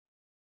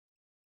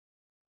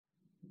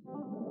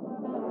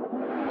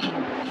Welcome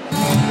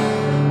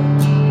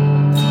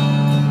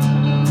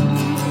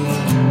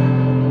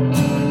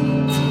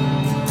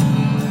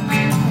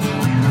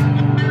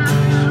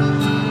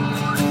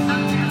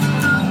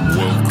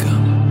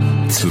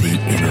to the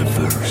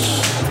Universe.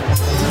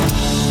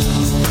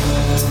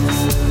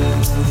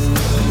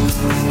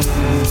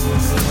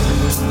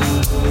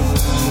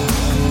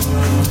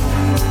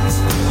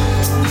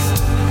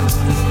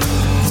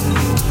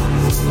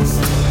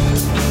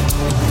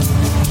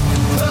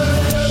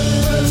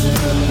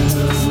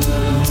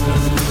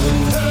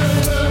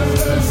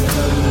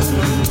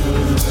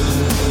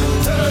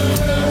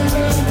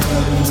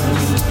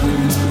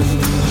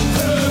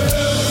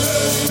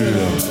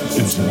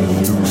 It's an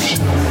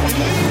illusion.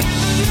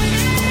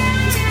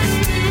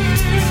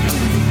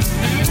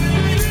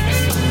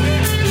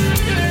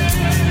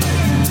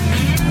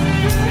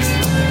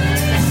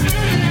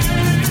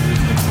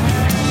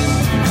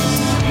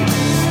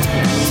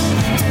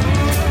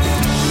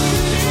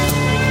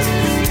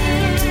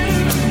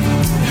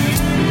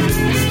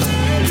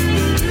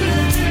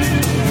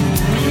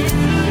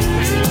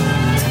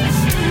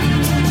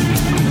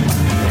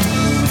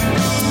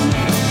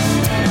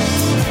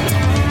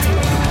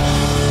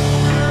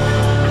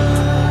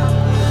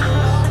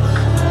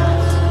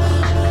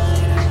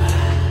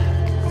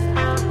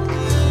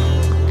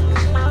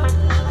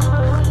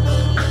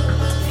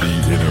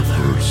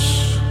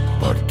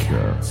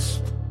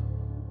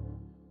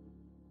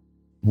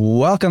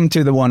 Welcome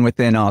to the One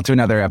Within All, to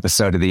another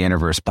episode of the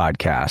Universe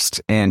Podcast.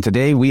 And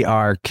today we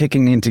are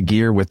kicking into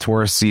gear with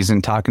Taurus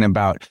season, talking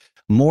about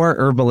more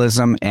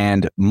herbalism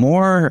and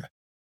more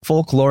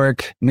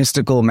folkloric,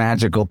 mystical,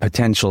 magical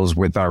potentials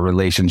with our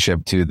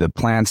relationship to the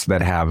plants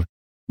that have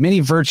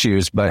many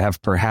virtues, but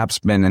have perhaps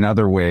been in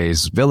other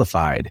ways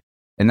vilified.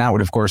 And that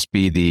would, of course,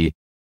 be the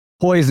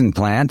poison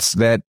plants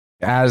that,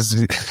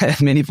 as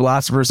many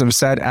philosophers have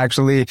said,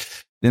 actually,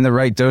 in the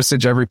right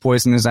dosage, every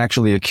poison is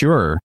actually a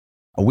cure.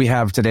 We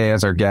have today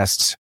as our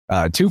guests,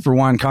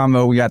 2-for-1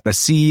 combo. We got the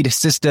Seed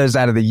Sistas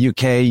out of the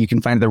UK. You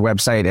can find their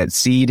website at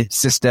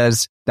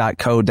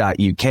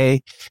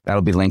seedsistas.co.uk.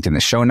 That'll be linked in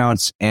the show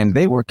notes. And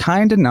they were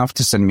kind enough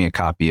to send me a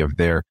copy of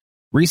their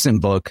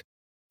recent book,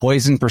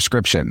 Poison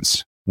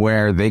Prescriptions,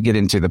 where they get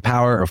into the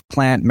power of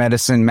plant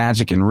medicine,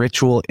 magic, and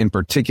ritual, in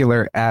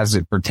particular as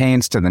it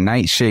pertains to the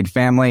nightshade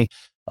family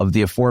of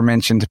the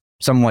aforementioned,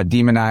 somewhat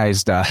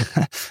demonized,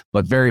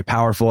 but very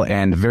powerful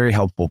and very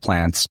helpful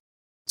plants.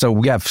 So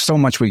we have so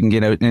much we can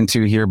get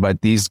into here,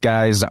 but these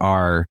guys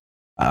are,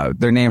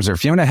 their names are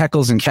Fiona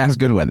Heckles and Kaz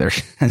Goodweather.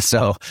 And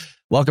so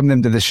welcome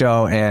them to the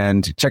show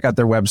and check out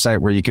their website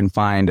where you can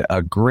find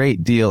a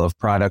great deal of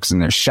products in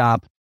their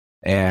shop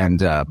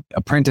and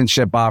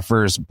apprenticeship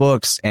offers,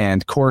 books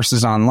and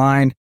courses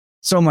online.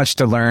 So much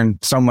to learn,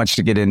 so much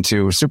to get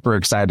into. Super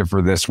excited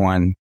for this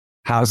one.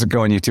 How's it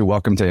going, you two?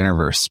 Welcome to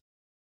Interverse.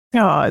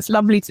 Oh, it's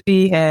lovely to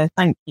be here.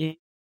 Thank you.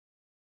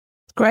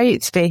 It's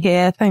great to be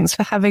here. Thanks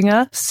for having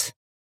us.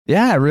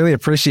 Yeah, I really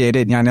appreciate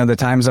it. I know the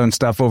time zone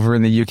stuff over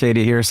in the UK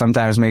to here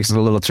sometimes makes it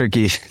a little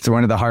tricky. It's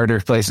one of the harder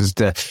places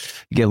to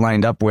get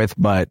lined up with,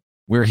 but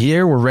we're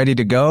here, we're ready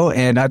to go.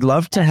 And I'd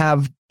love to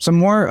have some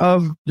more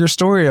of your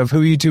story of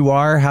who you two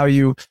are, how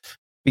you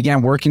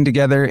began working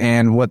together,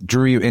 and what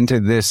drew you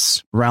into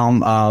this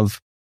realm of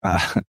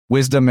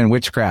wisdom and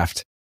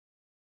witchcraft.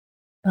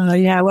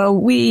 Yeah, well,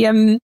 we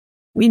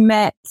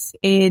met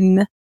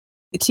in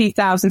the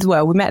 2000s.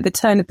 Well, we met at the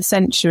turn of the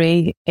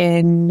century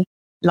in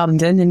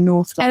London, in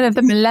North London. Turn of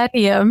the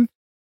millennium.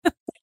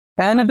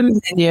 Turn of the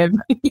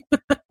millennium.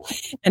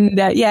 And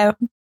yeah,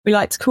 we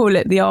like to call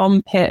it the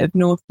armpit of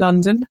North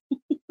London.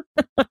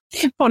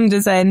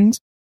 Ponders End,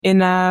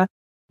 in a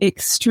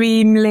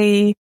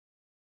extremely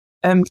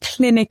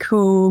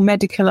clinical,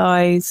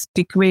 medicalized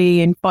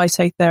degree in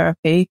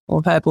phytotherapy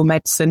or herbal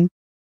medicine.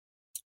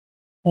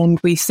 And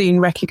we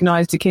soon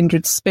recognized a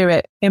kindred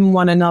spirit in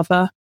one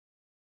another,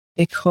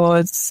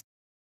 because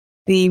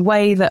the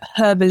way that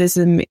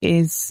herbalism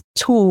is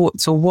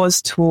taught, or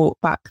was taught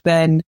back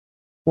then,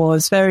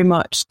 was very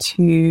much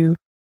to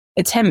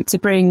attempt to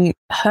bring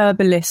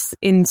herbalists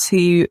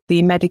into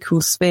the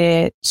medical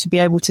sphere to be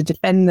able to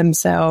defend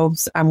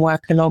themselves and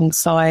work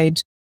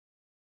alongside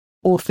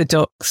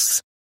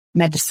orthodox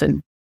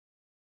medicine.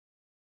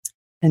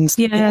 And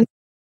yeah,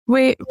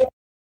 I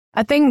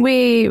think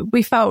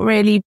we felt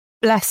really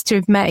blessed to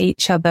have met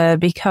each other,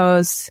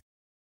 because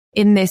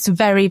in this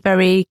very,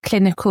 very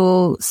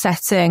clinical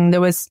setting,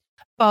 there was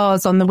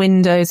bars on the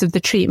windows of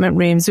the treatment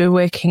rooms. We were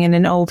working in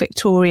an old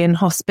Victorian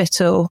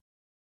hospital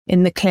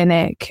in the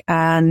clinic,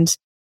 and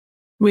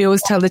we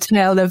always tell the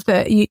tale of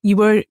that you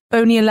were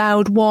only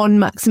allowed one,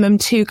 maximum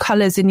 2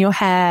 colours in your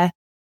hair,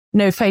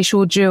 no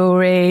facial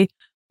jewellery.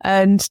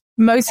 And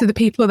most of the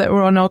people that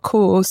were on our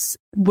course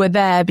were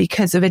there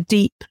because of a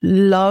deep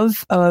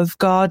love of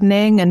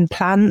gardening and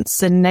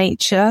plants and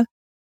nature.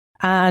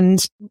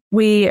 And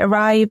we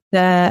arrived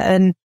there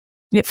and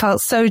it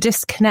felt so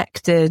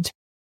disconnected.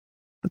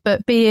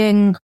 But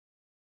being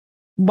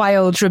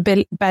wild,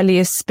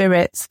 rebellious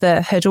spirits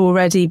that had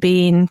already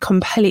been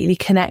completely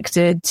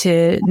connected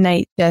to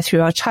nature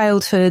through our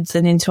childhoods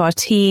and into our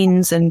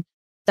teens, and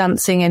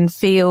dancing in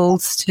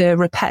fields to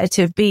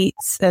repetitive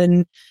beats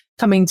and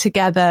coming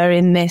together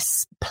in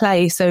this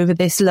place over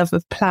this love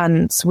of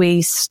plants.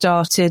 We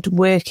started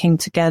working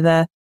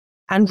together,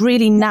 and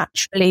really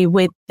naturally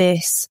with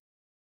this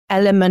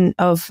element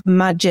of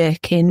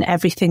magic in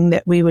everything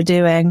that we were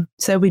doing.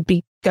 So we'd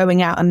be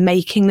going out and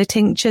making the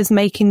tinctures,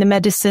 making the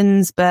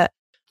medicines, but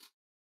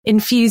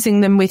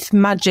infusing them with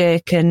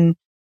magic and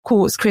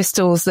quartz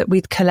crystals that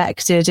we'd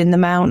collected in the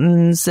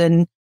mountains,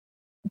 and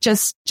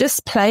just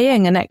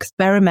playing and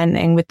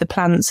experimenting with the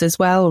plants as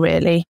well,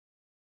 really.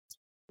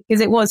 Because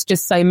it was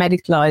just so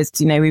medicalized.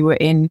 You know, we were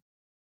in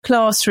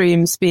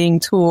classrooms being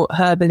taught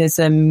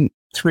herbalism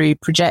through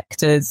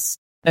projectors,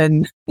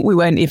 and we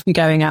weren't even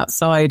going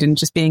outside and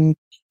just being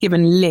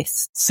given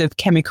lists of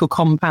chemical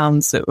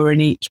compounds that were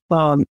in each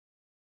plant,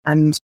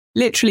 and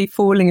literally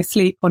falling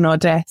asleep on our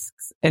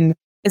desks. And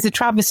it's a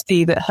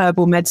travesty that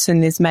herbal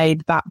medicine is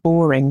made that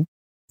boring.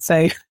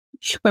 So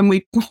when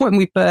we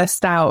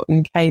burst out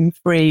and came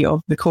free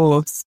of the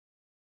course,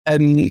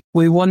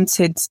 we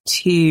wanted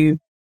to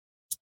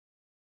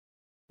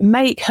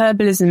make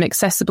herbalism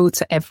accessible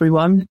to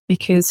everyone,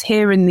 because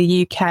here in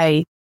the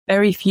UK,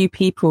 very few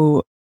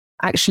people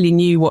actually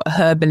knew what a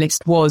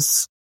herbalist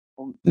was.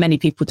 Many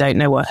people don't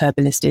know what a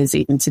herbalist is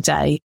even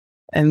today.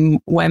 And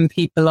when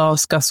people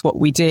ask us what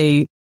we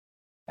do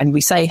and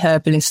we say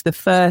herbalist, the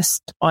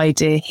first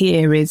idea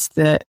here is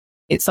that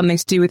it's something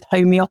to do with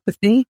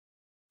homeopathy,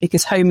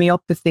 because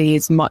homeopathy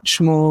is much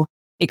more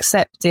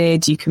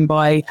accepted. You can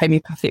buy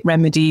homeopathic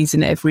remedies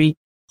in every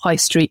high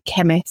street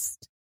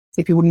chemist.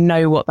 So people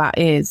know what that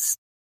is.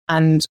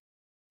 And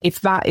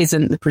if that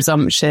isn't the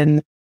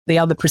presumption, the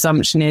other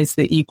presumption is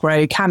that you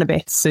grow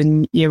cannabis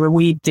and you're a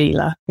weed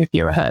dealer if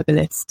you're a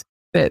herbalist.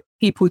 But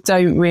people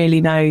don't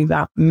really know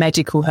that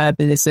medical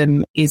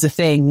herbalism is a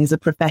thing, is a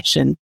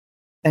profession.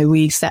 So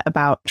we set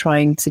about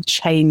trying to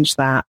change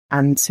that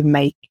and to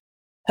make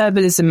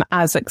herbalism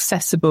as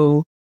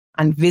accessible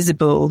and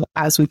visible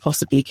as we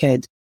possibly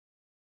could.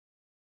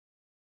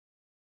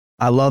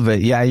 I love it.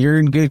 Yeah, you're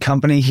in good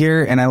company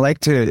here. And I like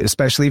to,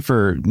 especially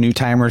for new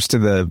timers to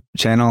the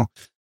channel,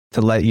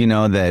 to let you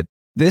know that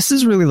this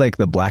is really like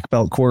the black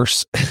belt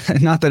course.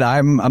 Not that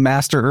I'm a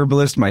master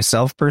herbalist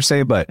myself per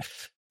se, but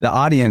the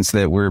audience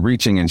that we're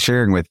reaching and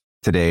sharing with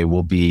today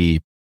will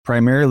be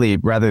primarily,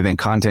 rather than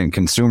content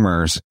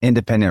consumers,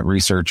 independent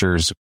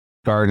researchers,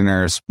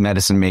 gardeners,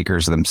 medicine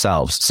makers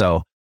themselves.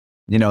 So,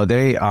 you know,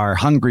 they are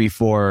hungry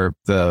for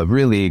the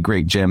really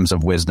great gems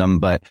of wisdom.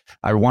 But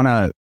I want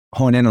to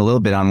hone in a little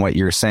bit on what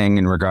you're saying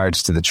in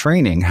regards to the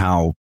training,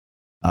 how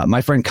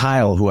my friend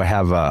Kyle, who I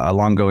have a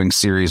long-going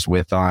series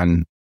with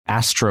on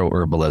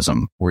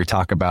astroherbalism, where we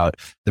talk about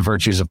the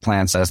virtues of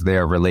plants as they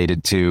are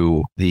related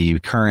to the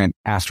current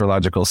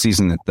astrological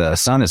season that the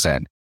sun is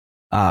in.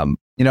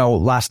 You know,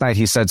 last night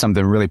he said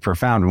something really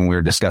profound when we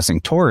were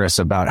discussing Taurus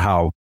about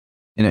how,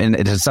 and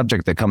it's a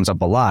subject that comes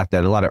up a lot,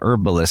 that a lot of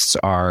herbalists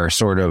are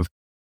sort of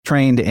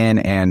trained in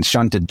and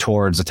shunted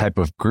towards a type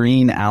of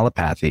green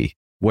allopathy,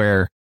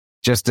 where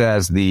just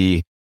as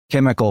the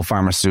chemical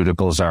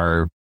pharmaceuticals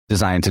are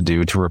designed to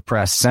do to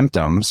repress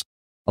symptoms,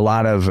 a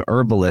lot of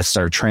herbalists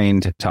are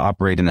trained to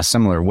operate in a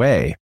similar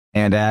way.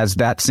 And as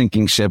that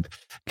sinking ship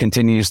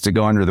continues to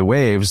go under the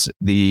waves,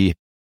 the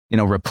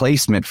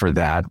replacement for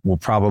that will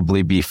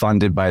probably be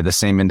funded by the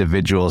same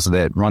individuals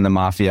that run the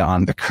mafia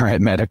on the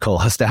current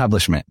medical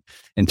establishment,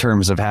 in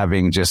terms of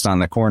having just on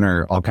the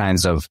corner all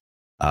kinds of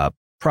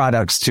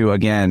products to,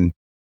 again,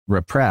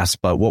 repress.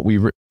 But what we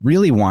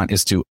really want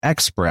is to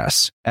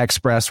express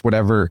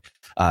whatever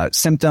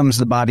symptoms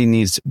the body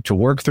needs to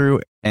work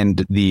through,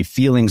 and the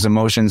feelings,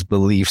 emotions,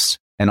 beliefs,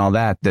 and all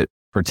that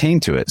pertain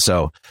to it.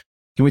 So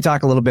can we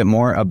talk a little bit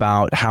more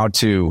about how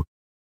to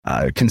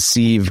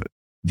conceive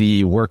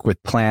the work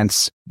with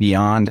plants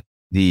beyond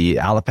the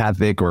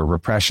allopathic or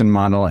repression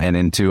model and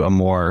into a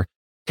more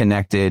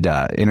connected,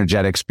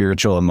 energetic,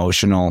 spiritual,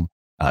 emotional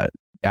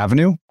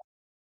avenue?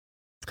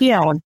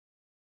 Yeah.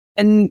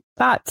 And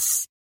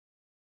that's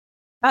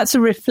a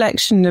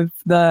reflection of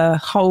the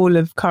whole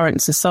of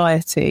current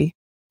society,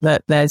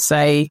 that there's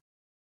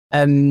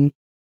an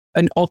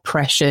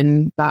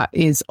oppression that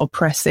is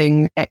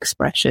oppressing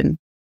expression.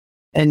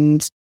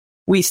 And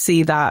we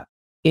see that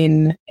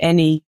in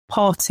any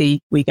party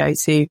we go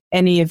to,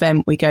 any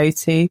event we go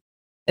to.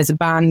 There's a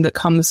band that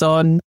comes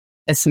on,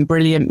 there's some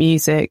brilliant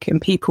music, and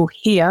people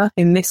here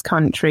in this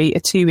country are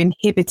too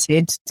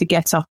inhibited to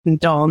get up and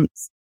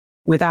dance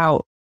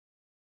without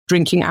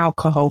drinking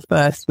alcohol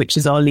first, which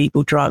is our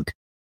legal drug.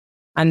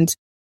 And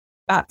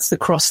that's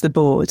across the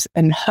board.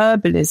 And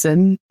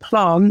herbalism,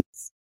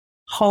 plants,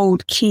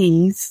 hold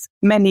keys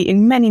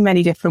in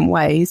many different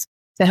ways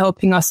to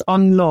helping us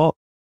unlock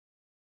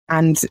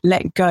and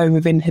let go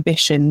of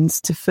inhibitions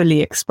to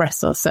fully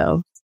express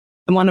ourselves.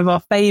 And one of our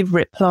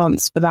favorite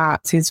plants for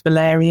that is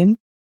valerian.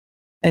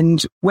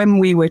 And when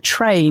we were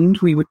trained,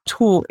 we were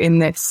taught in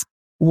this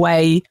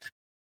way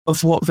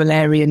of what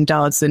valerian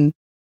does. And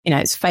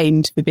it's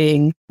famed for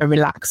being a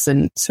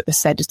relaxant, a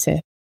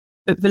sedative.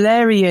 But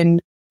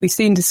valerian, we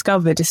soon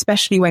discovered,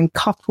 especially when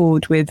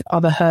coupled with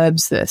other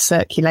herbs that are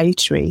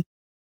circulatory,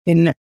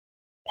 can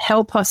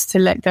help us to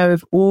let go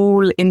of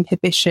all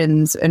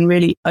inhibitions and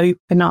really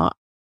open up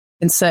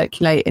and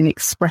circulate and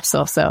express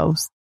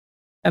ourselves.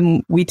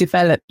 And we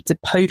developed a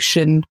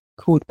potion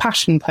called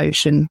Passion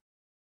Potion.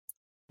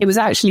 It was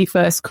actually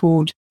first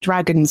called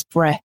Dragon's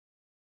Breath.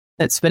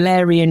 That's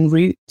valerian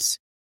roots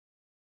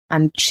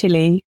and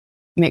chili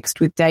mixed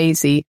with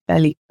daisy,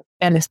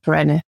 Bellis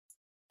perennis.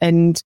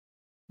 And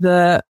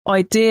the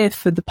idea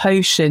for the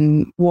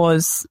potion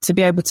was to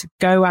be able to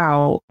go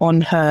out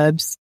on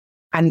herbs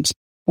and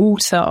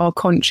alter our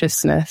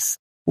consciousness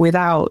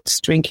without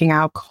drinking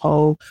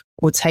alcohol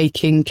or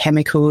taking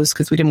chemicals,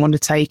 because we didn't want to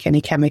take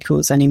any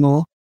chemicals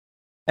anymore.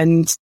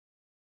 And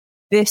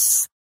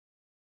this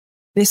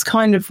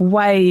kind of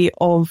way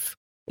of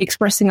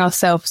expressing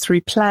ourselves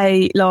through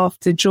play,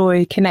 laughter,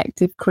 joy,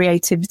 connective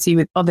creativity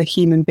with other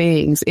human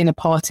beings in a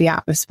party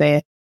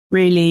atmosphere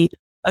really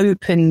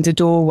opened a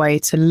doorway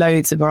to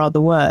loads of our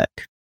other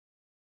work.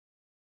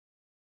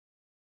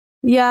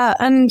 Yeah,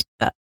 and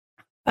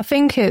I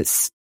think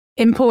it's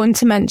important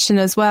to mention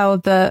as well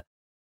that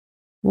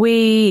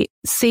we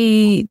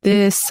see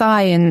the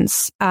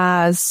science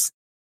as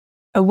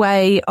a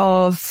way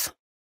of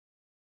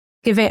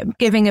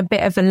giving a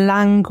bit of a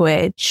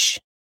language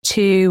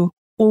to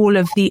all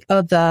of the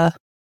other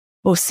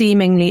or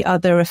seemingly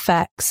other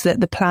effects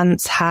that the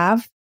plants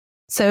have.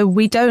 So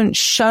we don't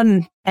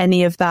shun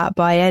any of that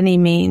by any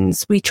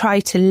means. We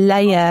try to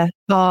layer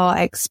our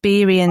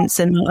experience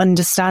and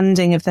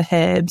understanding of the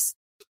herbs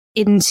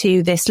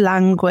into this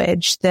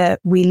language that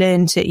we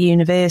learned at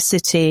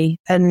university.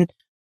 And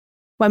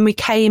when we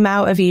came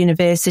out of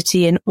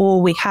university and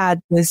all we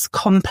had was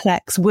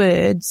complex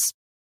words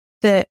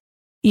that,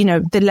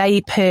 the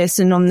lay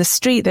person on the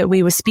street that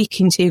we were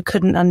speaking to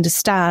couldn't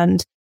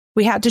understand,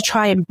 we had to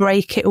try and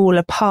break it all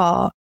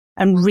apart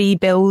and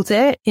rebuild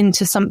it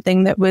into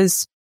something that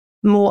was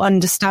more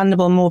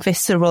understandable, more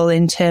visceral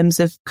in terms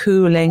of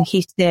cooling,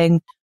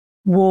 heating,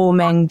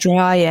 warming,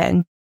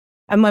 drying.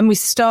 And when we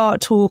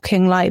start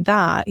talking like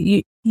that,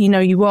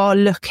 you are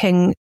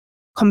looking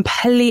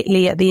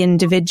completely at the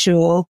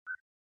individual.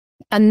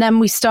 And then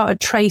we started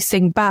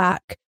tracing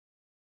back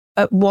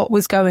at what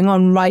was going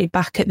on right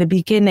back at the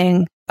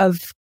beginning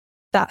of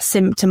that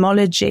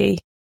symptomology.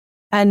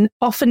 And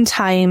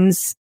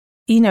oftentimes,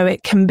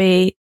 it can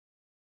be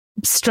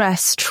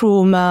stress,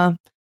 trauma,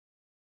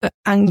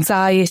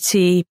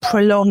 anxiety,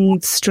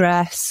 prolonged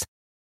stress,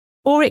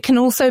 or it can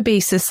also be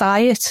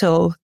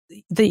societal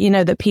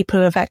that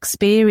people have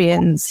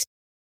experienced.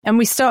 And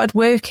we started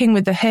working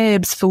with the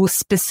herbs for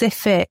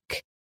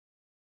specific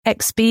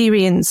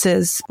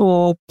experiences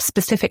or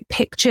specific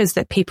pictures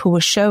that people were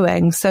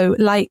showing. So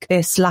like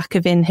this lack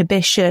of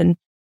inhibition,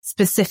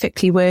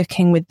 specifically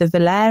working with the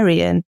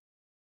valerian.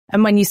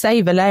 And when you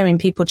say valerian,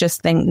 people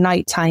just think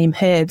nighttime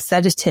herb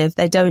sedative.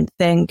 They don't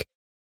think,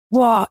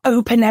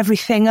 open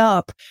everything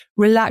up,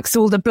 relax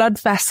all the blood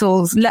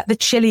vessels, let the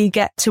chili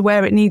get to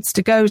where it needs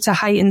to go to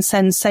heighten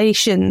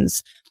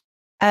sensations.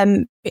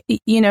 And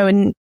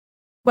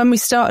when we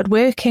started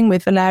working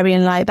with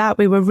valerian like that,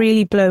 we were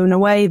really blown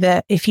away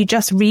that if you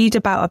just read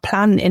about a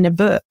plant in a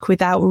book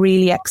without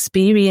really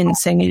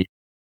experiencing it,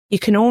 you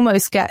can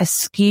almost get a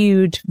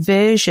skewed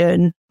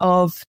version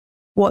of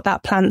what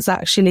that plant's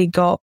actually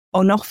got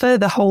on offer,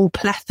 the whole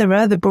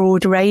plethora, the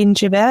broad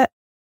range of it.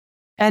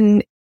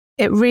 And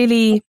it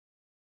really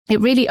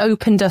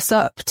opened us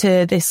up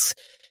to this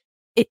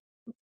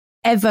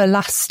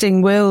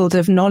everlasting world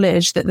of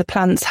knowledge that the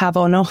plants have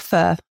on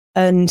offer.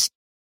 And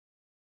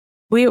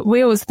we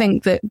always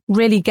think that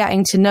really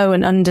getting to know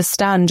and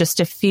understand just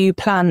a few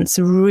plants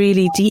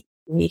really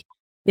deeply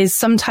is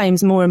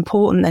sometimes more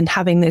important than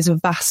having this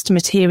vast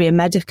materia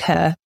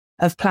medica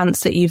of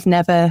plants that you've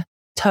never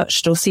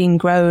touched or seen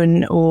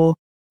grown or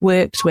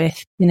worked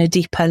with in a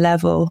deeper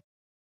level.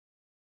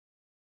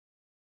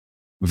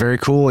 Very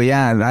cool.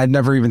 Yeah. I'd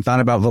never even thought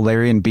about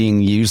valerian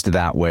being used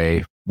that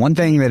way. One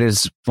thing that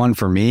is fun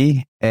for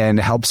me and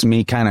helps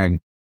me kind of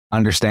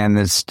understand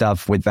this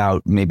stuff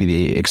without maybe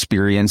the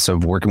experience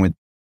of working with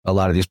a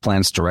lot of these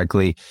plants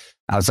directly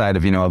outside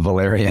of, a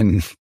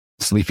valerian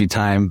sleepy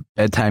time,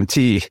 bedtime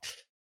tea,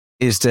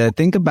 is to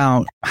think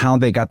about how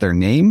they got their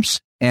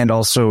names and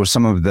also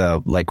some of the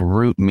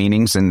root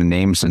meanings in the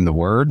names and the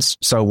words.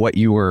 So what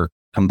you were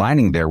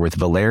combining there with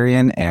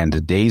valerian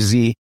and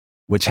daisy,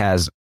 which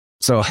has,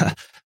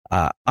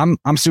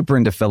 I'm super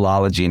into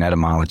philology and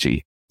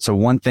etymology. So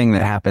one thing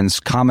that happens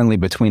commonly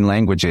between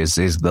languages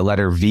is the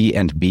letter V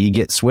and B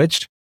get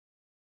switched.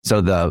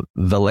 So the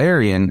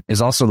valerian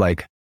is also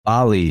like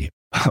Bali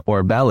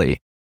or belly.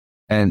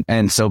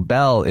 And so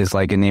Bel is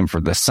like a name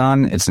for the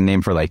sun. It's a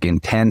name for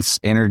intense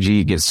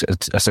energy, gets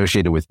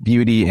associated with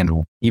beauty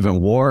and even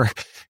war.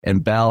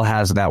 And Bel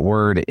has that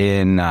word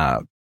in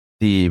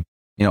the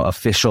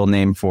official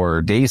name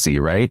for daisy,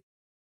 right?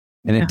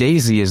 And a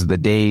daisy is the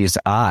day's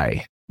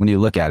eye. When you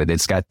look at it,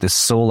 it's got this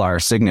solar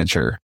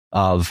signature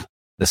of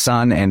the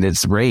sun and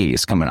its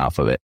rays coming off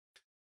of it.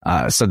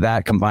 So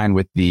that combined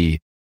with the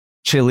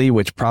chili,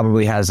 which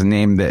probably has a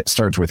name that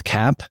starts with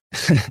Cap,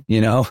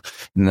 and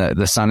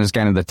the sun is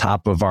kind of the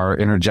top of our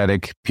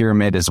energetic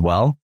pyramid as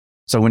well.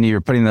 So when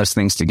you're putting those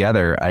things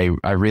together,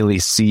 I really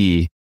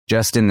see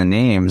just in the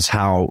names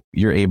how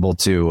you're able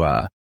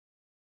to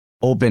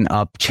open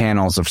up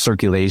channels of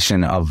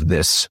circulation of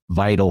this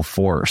vital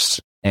force.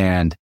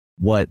 And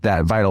what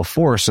that vital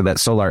force or that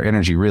solar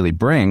energy really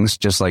brings,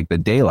 just like the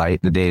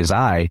daylight, the day's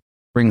eye,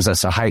 brings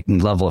us a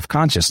heightened level of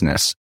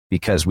consciousness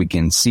because we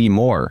can see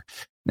more.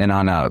 And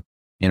on a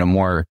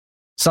more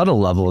subtle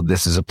level,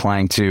 this is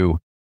applying to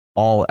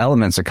all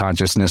elements of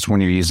consciousness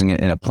when you're using it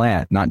in a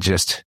plant, not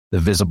just the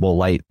visible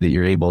light that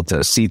you're able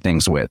to see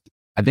things with.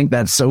 I think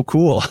that's so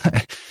cool.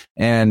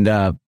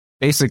 And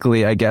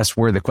basically, I guess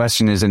where the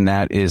question is in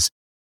that is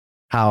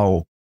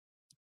how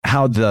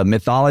the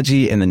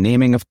mythology and the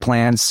naming of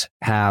plants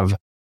have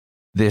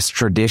this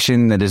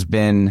tradition that has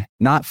been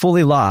not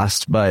fully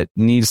lost, but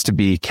needs to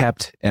be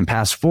kept and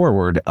passed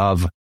forward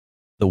of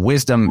the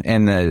wisdom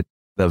and the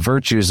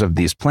virtues of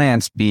these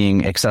plants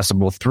being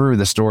accessible through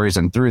the stories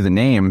and through the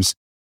names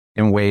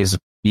in ways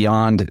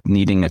beyond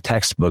needing a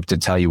textbook to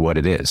tell you what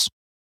it is.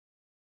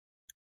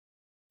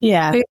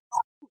 Yeah.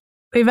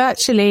 We've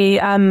actually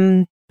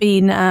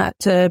been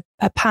at a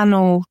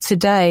panel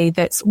today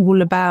that's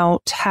all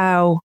about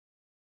how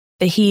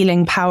the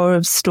healing power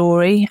of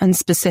story and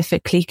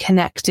specifically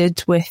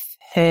connected with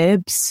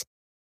herbs.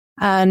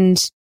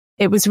 And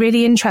it was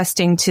really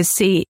interesting to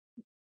see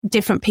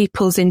different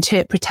people's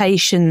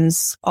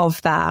interpretations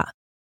of that,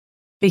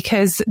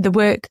 because the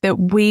work that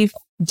we've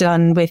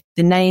done with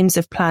the names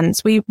of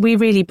plants, we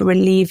really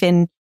believe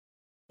in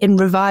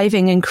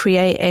reviving and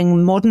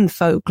creating modern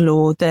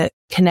folklore that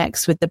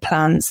connects with the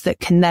plants that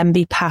can then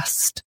be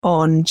passed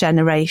on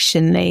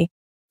generationally,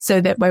 so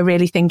that we're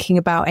really thinking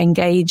about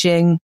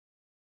engaging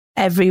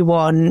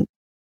everyone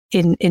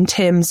in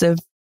terms of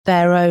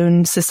their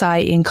own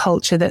society and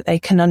culture, that they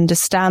can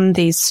understand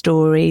these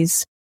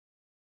stories.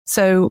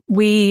 So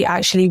we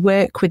actually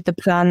work with the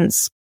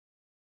plants.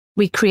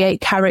 We create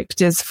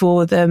characters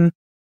for them.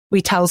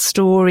 We tell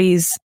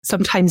stories,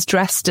 sometimes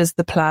dressed as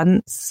the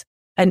plants,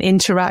 and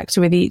interact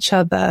with each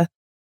other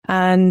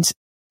and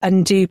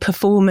do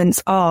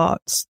performance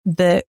art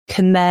that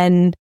can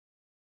then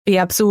be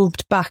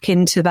absorbed back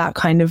into that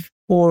kind of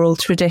oral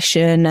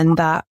tradition and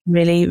that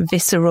really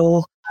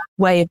visceral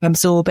way of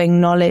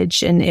absorbing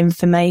knowledge and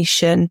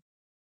information.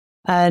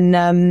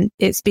 And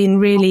it's been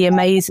really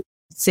amazing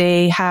to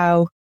see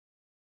how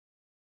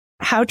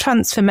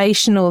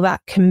transformational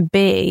that can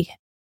be.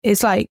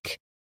 It's like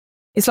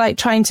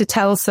trying to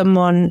tell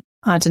someone,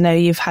 I don't know,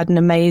 you've had an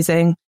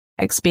amazing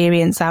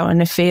experience out in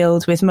a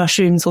field with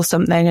mushrooms or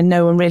something, and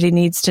no one really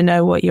needs to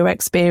know what your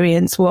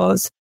experience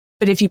was.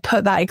 But if you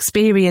put that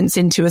experience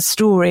into a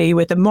story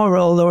with a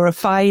moral or a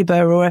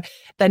fiber,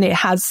 then it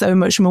has so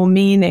much more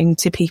meaning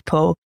to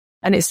people.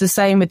 And it's the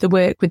same with the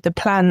work with the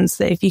plants,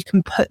 that if you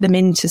can put them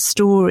into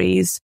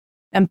stories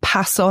and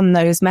pass on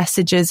those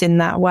messages in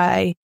that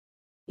way,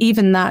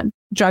 even that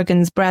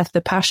dragon's breath,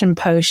 the passion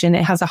potion,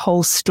 it has a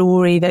whole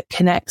story that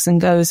connects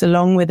and goes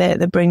along with it,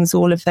 that brings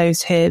all of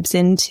those herbs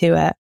into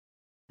it.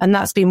 And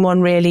that's been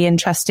one really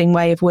interesting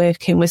way of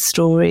working with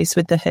stories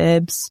with the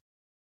herbs.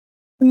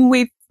 And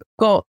we've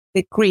got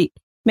the Greek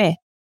myth.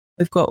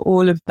 We've got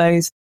all of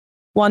those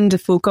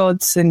wonderful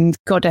gods and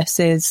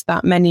goddesses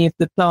that many of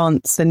the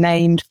plants are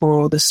named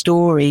for, the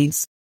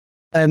stories.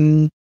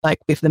 Like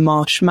with the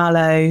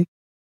marshmallow,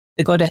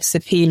 the goddess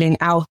of healing,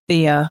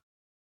 Althea,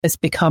 has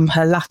become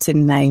her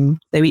Latin name.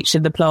 So each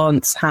of the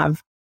plants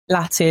have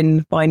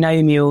Latin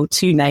binomial,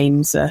 two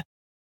names, a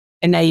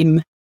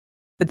name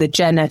for the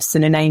genus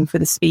and a name for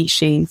the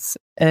species.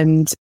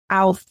 And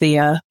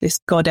Althea, this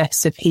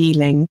goddess of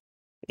healing,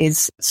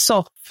 is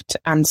soft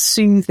and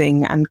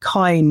soothing and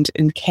kind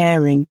and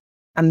caring,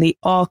 and the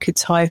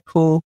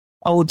archetypal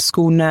old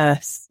school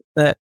nurse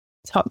that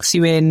tucks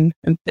you in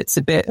and puts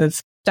a bit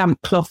of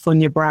damp cloth on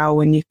your brow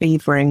when you're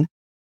fevering.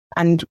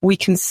 And we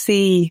can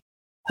see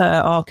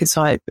her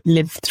archetype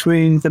live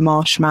through the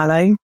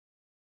marshmallow.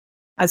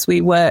 As we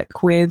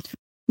work with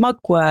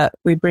mugwort,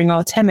 we bring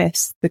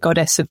Artemis, the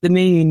goddess of the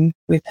moon,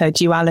 with her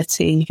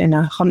duality and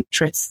her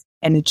huntress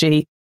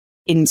energy,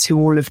 into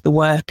all of the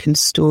work and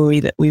story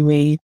that we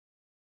weave.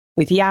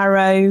 With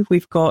yarrow,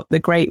 we've got the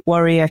great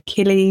warrior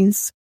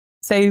Achilles.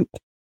 So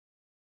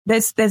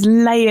there's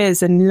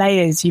layers and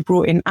layers. You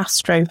brought in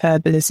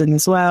astro-herbalism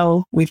as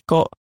well. We've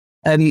got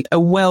a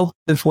wealth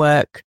of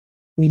work.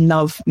 We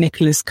love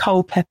Nicholas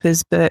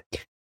Culpepper's book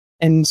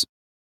and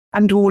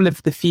all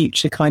of the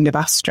future kind of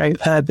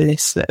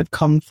astro-herbalists that have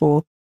come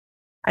forth.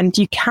 And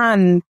you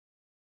can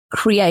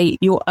create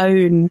your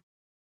own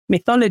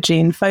mythology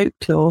and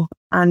folklore,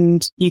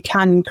 and you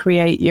can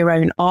create your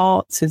own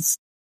art, as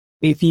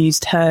we've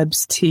used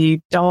herbs to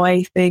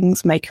dye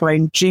things, make our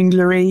own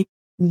jewellery,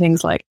 and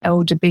things like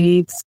elder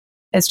beads.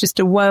 There's just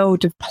a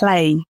world of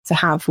play to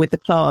have with the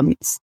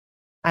plants.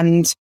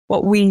 And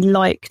what we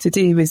like to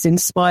do is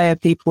inspire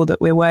people that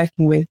we're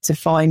working with to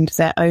find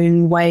their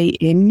own way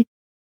in.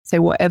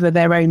 So whatever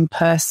their own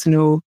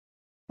personal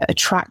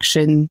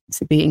attraction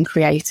to being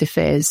creative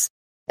is,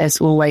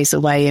 there's always a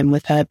way in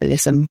with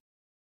herbalism.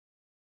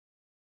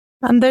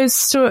 And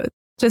just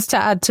to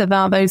add to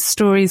that, those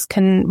stories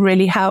can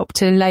really help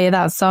to layer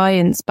that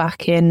science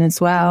back in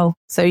as well.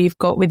 So you've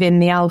got within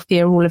the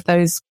althea all of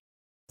those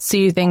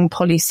soothing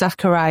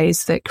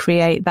polysaccharides that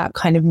create that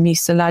kind of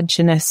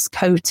mucilaginous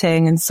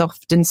coating and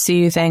soft and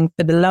soothing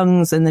for the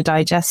lungs and the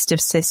digestive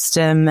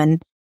system.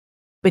 And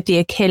with the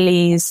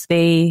Achilles,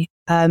 the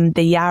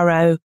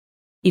yarrow,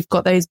 you've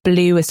got those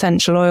blue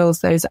essential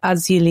oils, those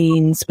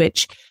azulines,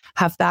 which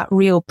have that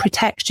real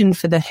protection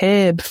for the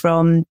herb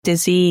from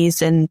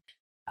disease and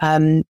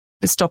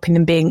stopping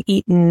them being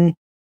eaten,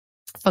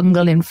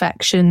 fungal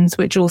infections,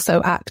 which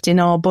also act in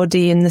our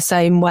body in the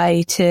same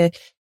way to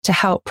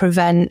help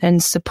prevent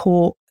and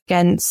support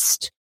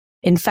against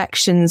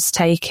infections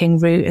taking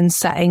root and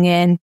setting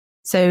in.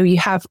 So you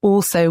have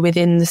also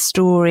within the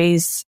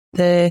stories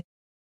the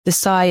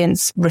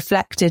science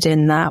reflected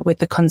in that, with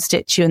the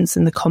constituents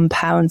and the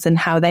compounds and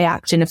how they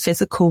act in a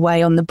physical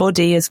way on the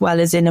body as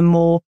well as in a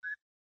more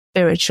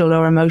spiritual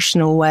or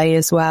emotional way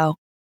as well.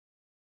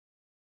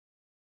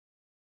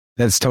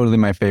 That's totally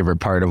my favorite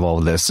part of all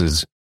of this,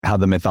 is how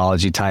the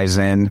mythology ties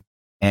in.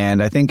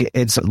 And I think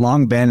it's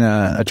long been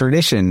a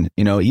tradition,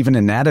 even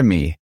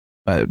anatomy,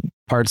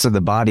 parts of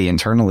the body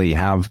internally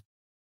have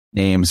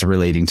names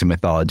relating to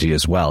mythology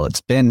as well.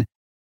 It's been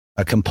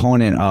a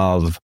component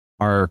of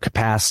our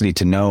capacity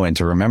to know and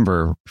to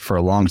remember for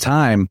a long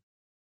time.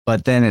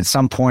 But then at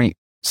some point,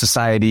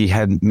 society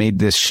had made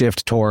this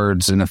shift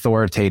towards an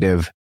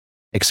authoritative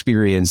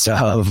experience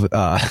of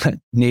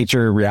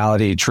nature,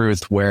 reality,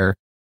 truth, where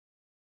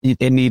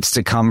it needs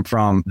to come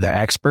from the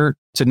expert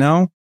to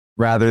know,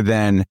 rather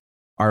than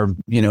our,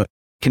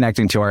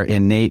 connecting to our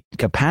innate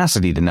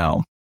capacity to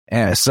know.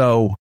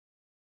 So,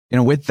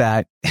 with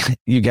that,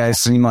 you guys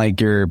seem like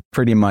you're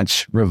pretty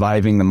much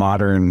reviving the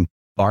modern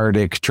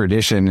bardic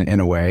tradition in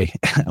a way,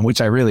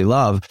 which I really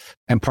love.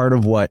 And part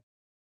of what,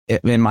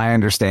 in my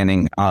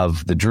understanding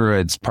of the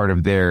Druids, part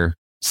of their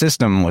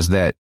system was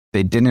that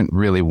they didn't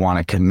really want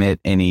to commit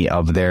any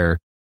of their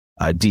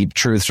deep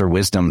truths or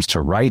wisdoms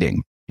to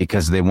writing,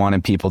 because they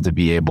wanted people to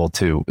be able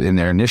to, in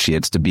their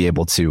initiates, to be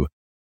able to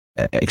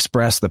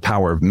express the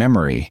power of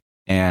memory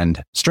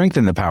and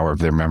strengthen the power of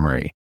their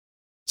memory.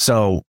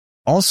 So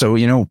also,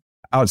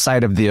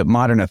 outside of the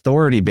modern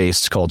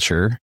authority-based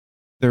culture,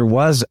 there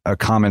was a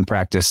common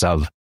practice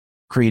of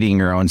creating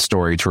your own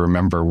story to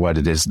remember what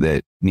it is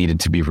that needed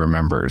to be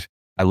remembered.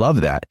 I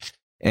love that.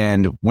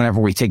 And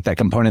whenever we take that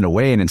component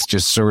away and it's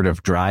just sort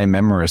of dry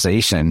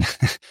memorization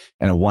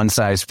and a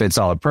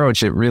one-size-fits-all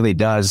approach, it really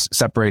does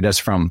separate us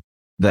from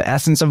the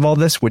essence of all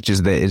this, which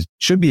is that it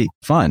should be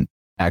fun,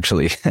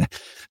 actually.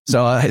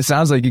 So it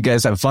sounds like you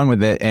guys have fun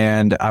with it.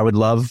 And I would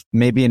love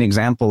maybe an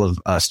example of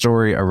a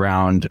story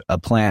around a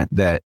plant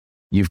that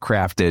you've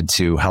crafted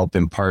to help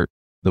impart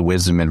the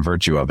wisdom and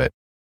virtue of it.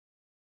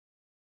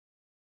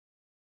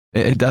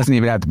 It doesn't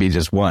even have to be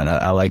just one.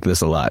 I like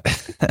this a lot.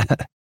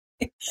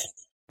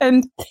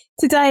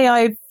 Today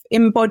I've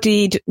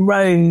embodied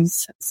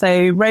Rose.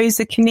 So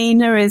Rosa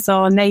canina is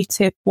our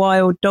native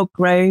wild dog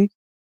rose,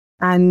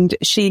 and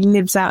she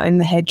lives out in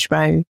the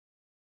hedgerow.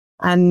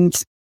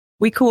 And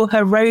we call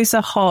her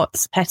Rosa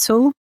Heart's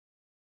Petal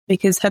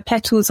because her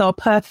petals are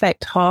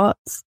perfect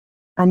hearts,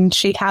 and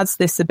she has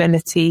this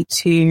ability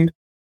to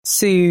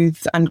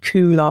soothe and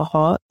cool our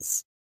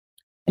hearts.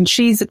 And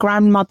she's a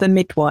grandmother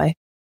midwife.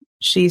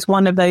 She's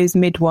one of those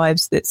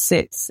midwives that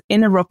sits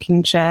in a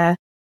rocking chair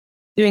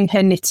doing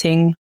her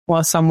knitting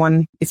while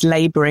someone is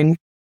labouring.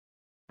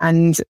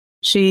 And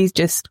she's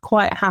just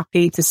quite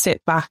happy to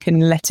sit back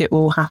and let it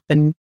all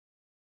happen,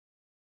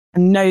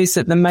 and knows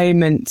at the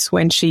moment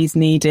when she's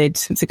needed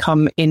to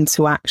come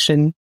into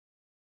action.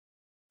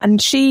 And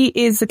she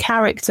is a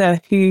character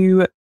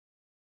who,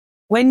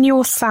 when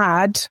you're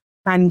sad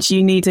and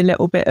you need a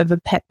little bit of a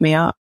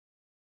pep-me-up,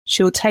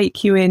 she'll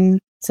take you in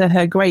to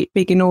her great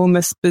big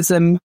enormous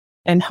bosom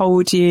and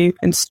hold you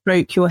and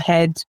stroke your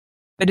head.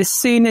 But as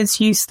soon as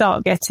you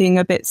start getting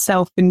a bit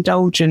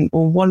self-indulgent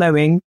or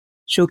wallowing,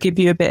 she'll give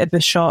you a bit of a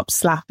sharp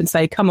slap and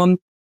say, come on,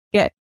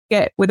 get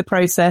with the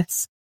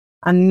process,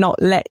 and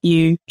not let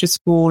you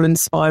just fall and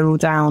spiral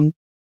down.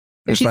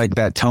 It's like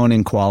that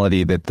toning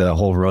quality that the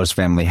whole Rose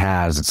family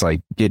has. It's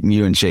like getting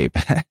you in shape.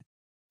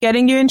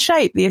 Getting you in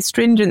shape, the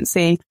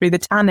astringency through the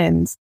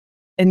tannins.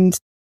 And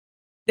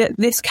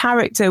this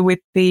character with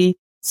the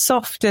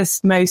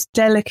softest, most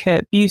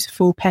delicate,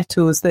 beautiful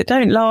petals that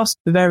don't last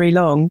for very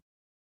long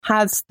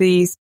has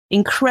these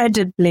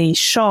incredibly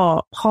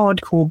sharp,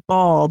 hardcore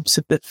barbs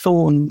of the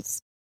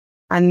thorns.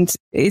 And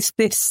it's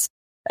this,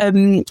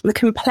 the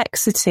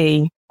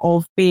complexity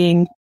of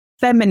being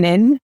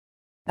feminine,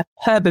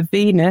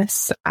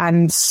 herbaceous,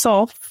 and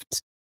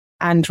soft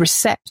and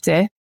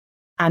receptive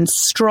and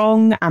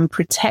strong and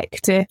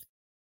protective,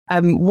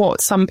 what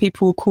some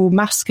people call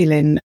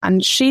masculine.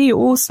 And she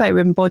also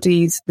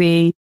embodies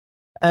the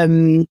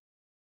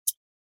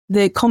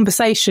the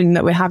conversation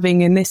that we're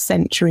having in this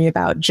century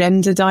about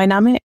gender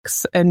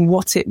dynamics and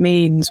what it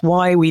means,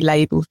 why we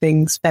label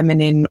things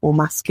feminine or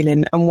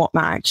masculine, and what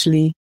that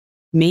actually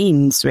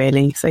means,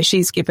 really. So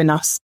she's given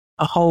us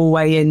a whole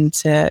way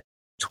into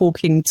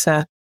talking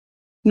to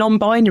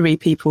non-binary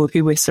people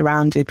who we're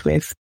surrounded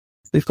with.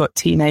 We've got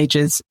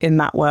teenagers in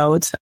that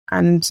world,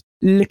 and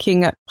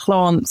looking at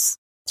plants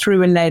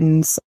through a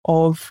lens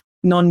of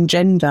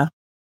non-gender,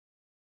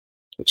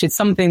 which is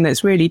something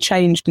that's really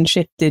changed and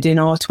shifted in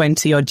our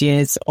 20 odd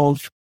years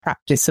of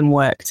practice and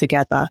work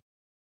together.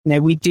 You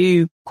know, we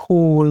do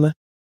call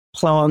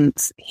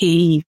plants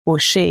he or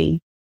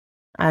she,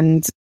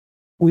 and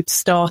we've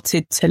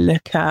started to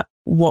look at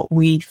what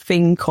we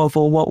think of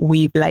or what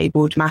we've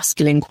labelled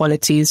masculine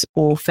qualities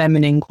or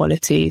feminine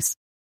qualities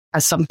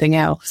as something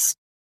else.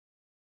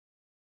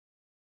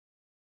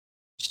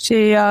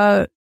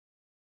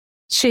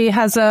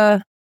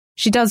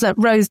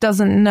 Rose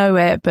doesn't know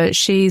it, but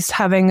she's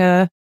having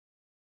a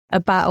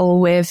battle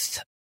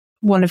with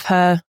one of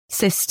her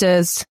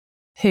sisters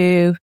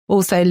who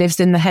also lives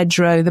in the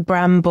hedgerow, the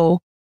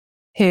bramble,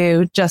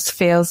 who just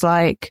feels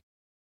like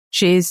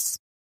she's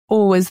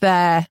always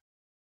there,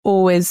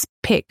 always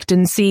picked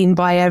and seen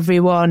by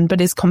everyone, but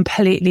is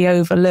completely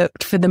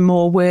overlooked for the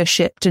more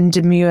worshipped and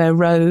demure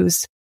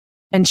Rose.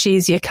 And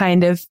she's your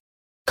kind of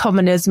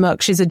commoner's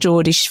muck. She's a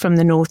Geordie. She's from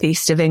the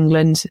northeast of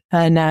England,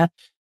 and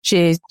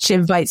she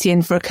invites you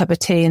in for a cup of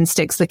tea and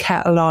sticks the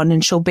kettle on,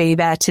 and she'll be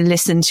there to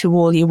listen to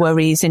all your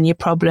worries and your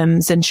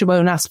problems, and she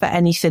won't ask for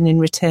anything in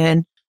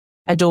return.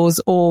 Her door's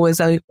always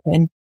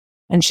open,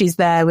 and she's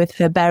there with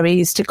her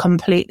berries to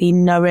completely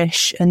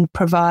nourish and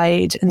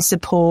provide and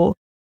support,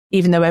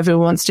 even though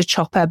everyone wants to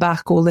chop her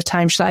back all the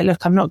time. She's like,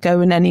 look, I'm not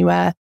going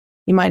anywhere.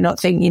 You might not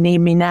think you need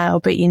me now,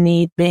 but you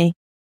need me.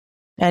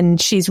 And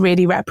she's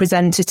really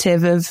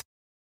representative of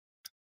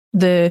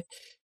the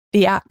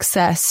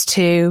access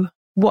to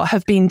what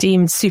have been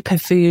deemed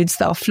superfoods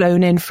that are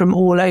flown in from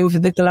all over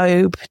the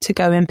globe to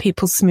go in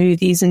people's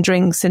smoothies and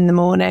drinks in the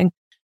morning.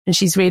 And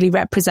she's really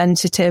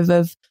representative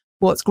of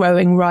what's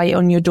growing right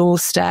on your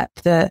doorstep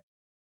that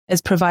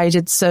has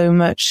provided so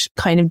much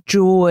kind of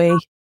joy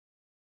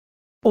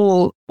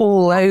all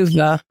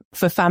over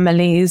for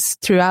families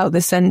throughout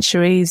the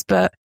centuries,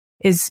 but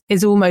is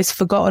almost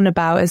forgotten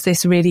about as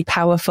this really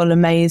powerful,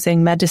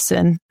 amazing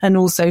medicine. And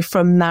also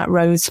from that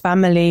Rose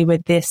family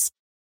with this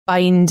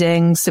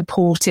binding,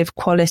 supportive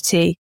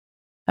quality.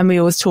 And we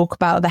always talk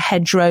about the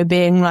hedgerow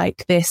being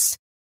like this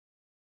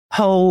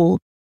whole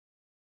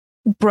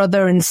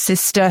brother and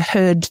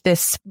sisterhood,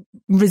 this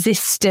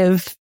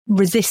resistance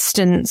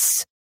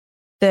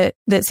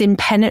that's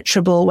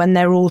impenetrable when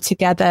they're all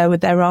together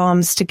with their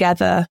arms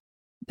together,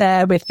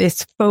 there with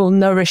this full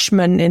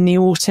nourishment in the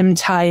autumn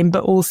time,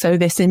 but also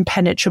this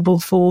impenetrable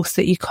force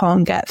that you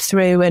can't get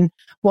through. And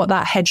what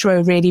that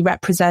hedgerow really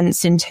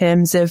represents in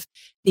terms of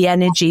the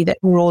energy that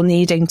we're all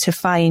needing to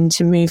find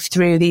to move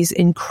through these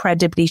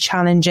incredibly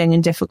challenging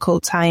and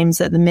difficult times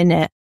at the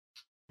minute.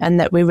 And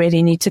that we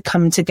really need to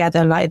come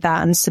together like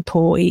that and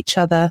support each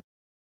other.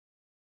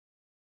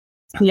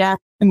 Yeah.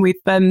 And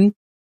we've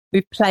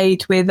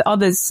played with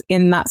others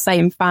in that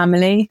same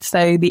family.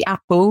 So the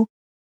apple,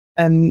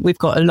 we've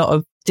got a lot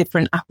of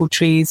different apple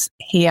trees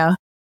here,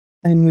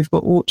 and we've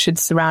got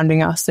orchards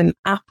surrounding us. And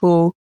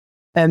apple,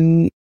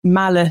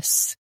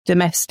 Malus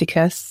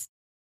domesticus,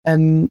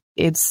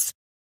 it's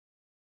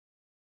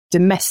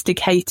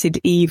domesticated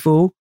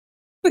evil,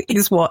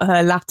 is what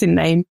her Latin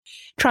name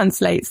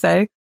translates.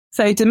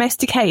 So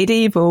domesticated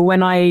evil,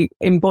 when I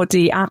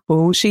embody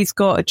Apple, she's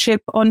got a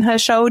chip on her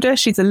shoulder.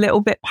 She's a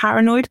little bit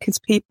paranoid because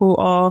people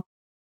are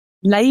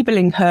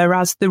labeling her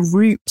as the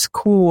root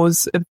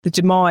cause of the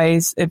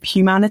demise of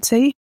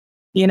humanity.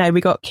 You know,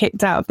 we got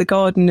kicked out of the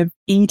Garden of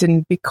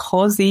Eden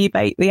because Eve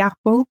ate the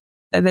apple.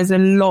 So there's a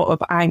lot of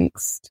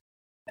angst.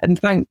 And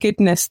thank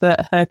goodness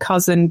that her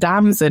cousin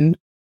Damson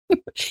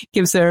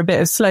gives her a bit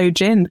of slow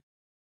gin.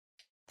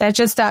 They're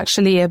just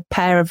actually a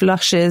pair of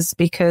lushes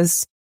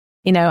because,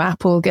 you know,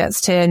 apple gets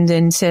turned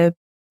into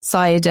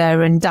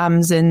cider and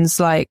damson's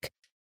like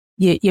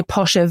your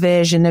posher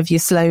version of your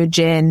slow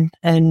gin,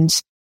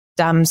 and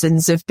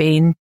damsons have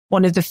been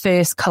one of the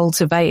first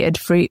cultivated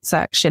fruits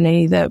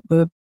actually that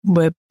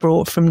were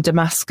brought from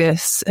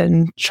Damascus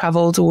and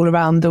travelled all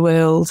around the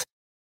world.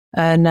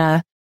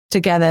 And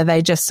together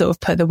they just sort of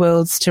put the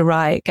worlds to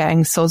right,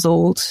 getting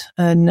sozzled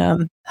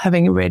and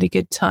having a really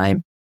good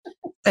time.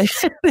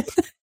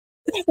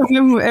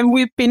 And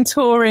we've been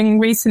touring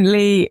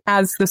recently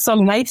as the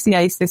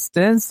Solanaceae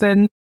sisters,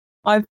 and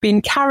I've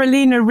been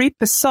Carolina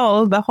Reaper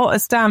Sol, the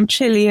hottest damn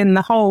chili in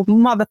the whole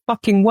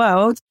motherfucking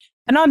world.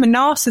 And I'm a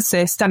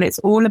narcissist, and it's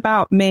all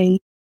about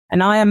me.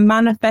 And I am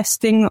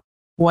manifesting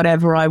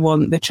whatever I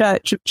want. The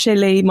Church of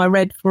Chile, my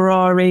red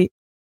Ferrari,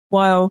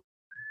 while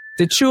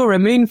the Chura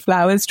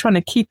Moonflower's trying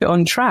to keep it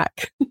on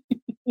track.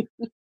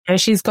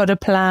 She's got a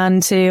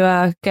plan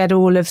to get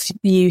all of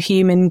you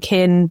human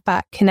kin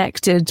back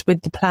connected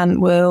with the plant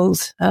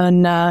world.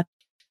 And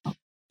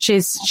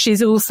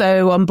she's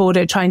also on board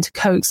at trying to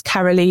coax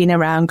Carolina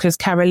around, because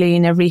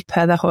Carolina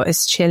Reaper, the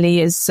hottest chili,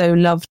 is so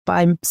loved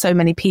by so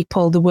many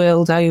people the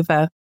world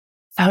over.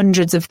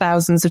 Hundreds of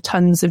thousands of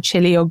tons of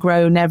chili are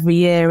grown every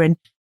year, and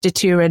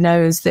Datura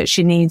knows that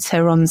she needs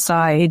her on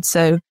side.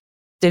 So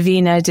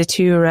Divina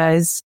Datura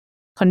is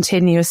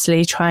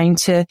continuously trying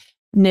to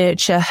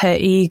nurture her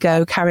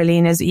ego,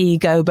 Carolina's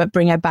ego, but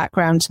bring her back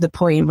round to the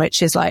point,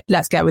 which is like,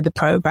 let's get with the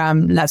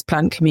program. Let's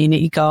plant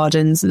community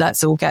gardens.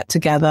 Let's all get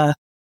together.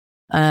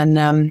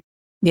 And,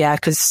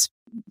 because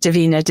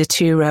Divina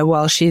Datura,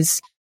 while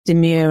she's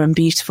demure and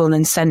beautiful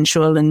and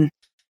sensual, and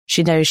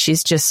she knows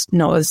she's just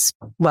not as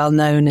well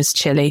known as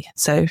Chili.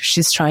 So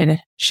she's trying to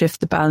shift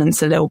the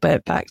balance a little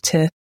bit back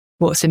to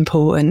what's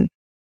important.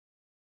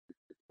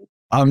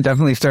 I'm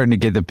definitely starting to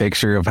get the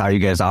picture of how you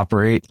guys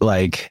operate.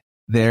 Like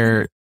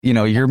you're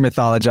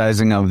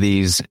mythologizing of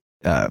these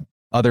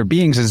other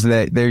beings as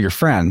that they're your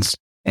friends,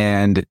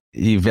 and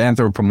you've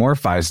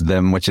anthropomorphized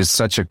them, which is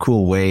such a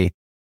cool way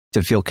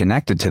to feel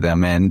connected to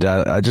them. And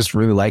I just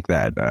really like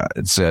that.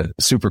 It's a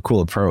super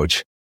cool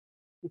approach.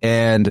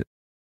 And,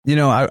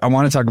 I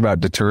want to talk about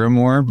Datura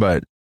more,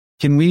 but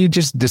can we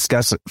just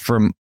discuss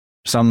from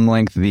some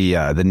length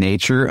the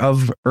nature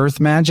of earth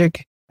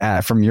magic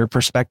from your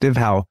perspective,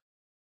 how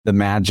the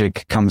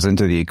magic comes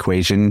into the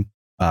equation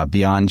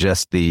beyond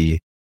just the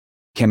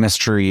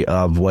chemistry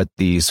of what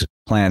these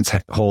plants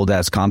hold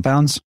as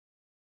compounds?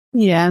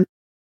 Yeah.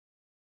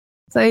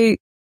 So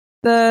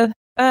the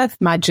earth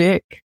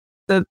magic,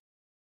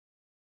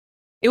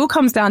 it all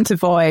comes down to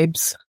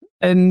vibes,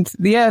 and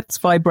the earth's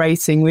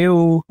vibrating.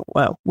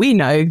 We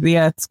know the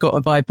earth's got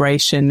a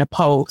vibration, a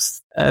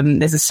pulse.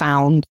 There's a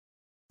sound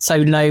so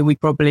low we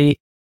probably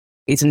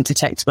isn't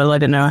detectable. I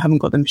don't know. I haven't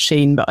got the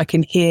machine, but I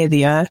can hear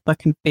the earth. I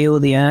can feel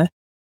the earth.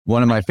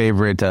 One of my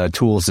favorite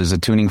tools is a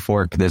tuning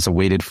fork. There's a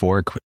weighted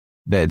fork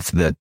that's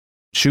the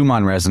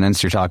Schumann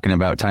resonance you're talking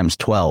about times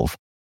 12.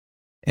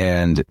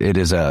 And it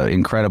is an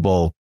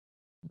incredible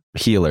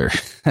healer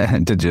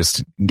to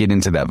just get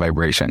into that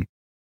vibration.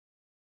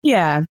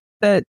 Yeah,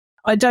 but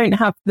I don't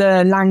have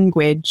the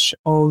language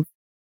of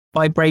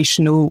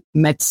vibrational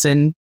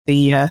medicine,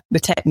 the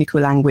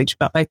technical language,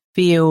 but I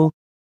feel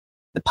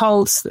the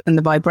pulse and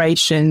the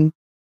vibration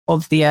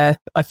of the earth.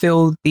 I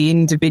feel the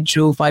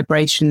individual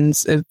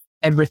vibrations of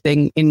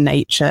everything in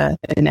nature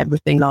and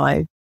everything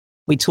live.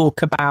 We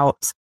talk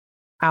about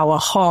our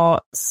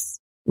hearts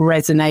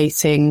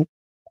resonating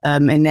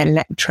in an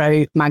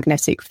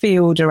electromagnetic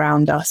field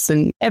around us,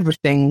 and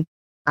everything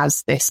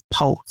has this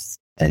pulse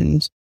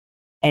and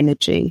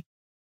energy.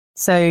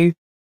 So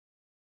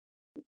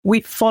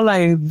we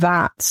follow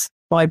that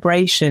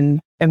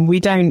vibration, and we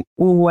don't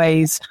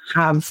always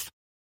have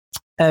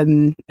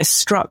a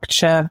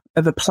structure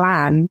of a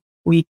plan.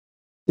 We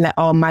let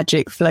our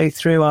magic flow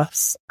through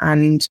us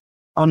and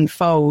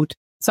unfold.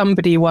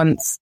 Somebody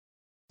once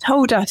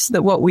told us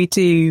that what we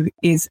do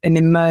is an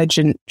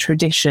emergent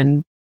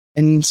tradition,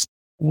 and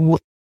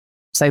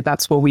so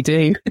that's what we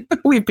do.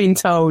 We've been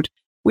told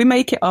we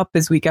make it up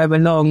as we go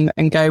along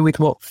and go with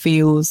what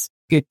feels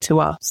good to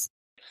us.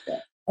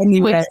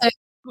 Anyway,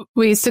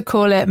 we used to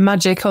call it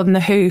magic on the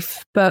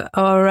hoof, but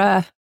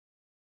our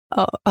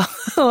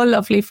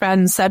lovely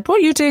friend said,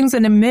 what you're doing is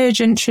an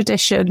emergent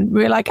tradition.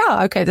 We were like,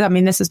 oh, okay. I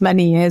mean, this is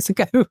many years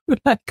ago.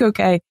 Like,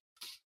 okay.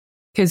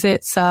 Because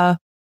it's,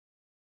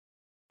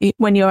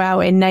 when you're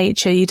out in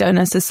nature, you don't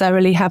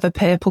necessarily have a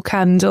purple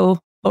candle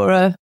or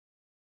a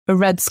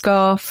red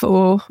scarf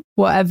or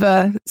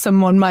whatever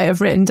someone might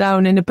have written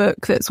down in a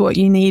book. That's what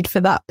you need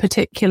for that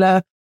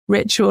particular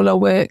ritual or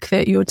work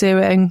that you're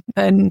doing.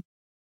 And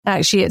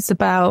actually, it's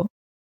about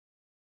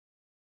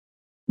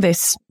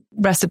this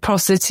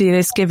reciprocity,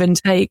 this give and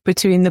take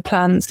between the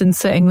plants, and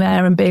sitting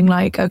there and being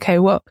like, okay,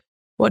 what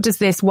does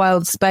this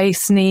wild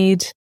space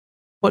need?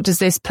 What does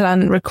this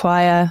plant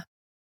require?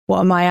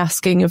 What am I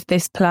asking of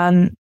this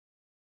plant?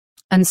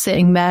 And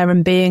sitting there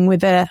and being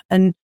with it.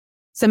 And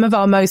some of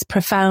our most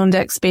profound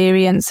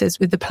experiences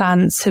with the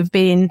plants have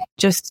been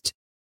just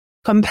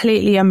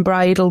completely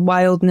unbridled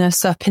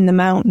wildness up in the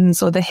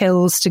mountains or the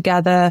hills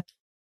together.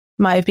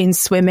 Might have been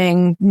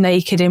swimming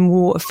naked in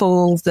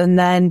waterfalls, and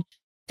then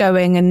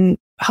going and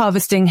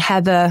harvesting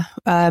heather.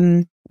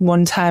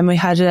 One time we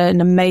had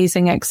an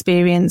amazing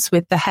experience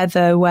with the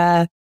heather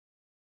where,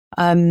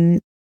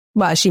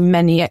 actually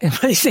many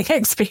amazing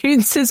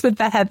experiences with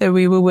the heather.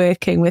 We were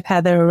working with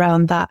heather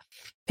around that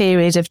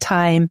period of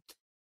time.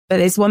 But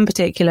there's one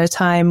particular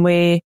time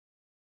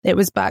it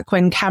was back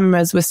when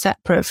cameras were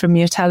separate from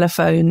your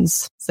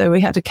telephones. So we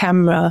had a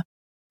camera,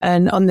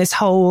 and on this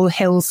whole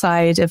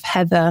hillside of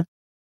heather,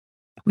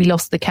 we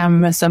lost the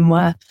camera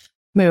somewhere.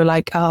 We were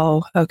like,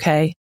 oh,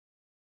 okay.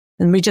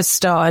 And we just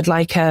started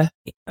like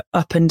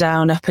up and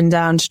down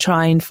to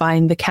try and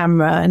find the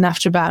camera. And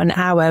after about an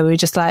hour, we were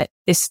just like,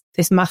 this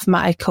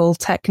mathematical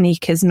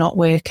technique is not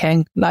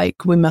working.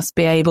 Like, we must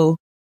be able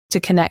to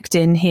connect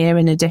in here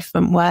in a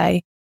different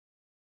way.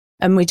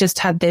 And we just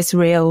had this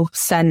real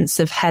sense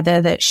of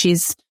Heather, that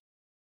she's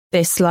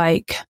this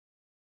like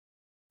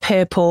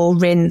purple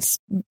rinse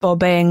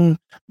bobbing,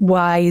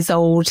 wise,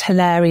 old,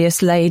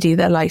 hilarious lady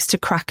that likes to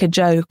crack a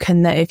joke,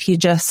 and that if you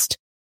just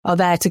are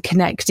there to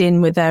connect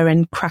in with her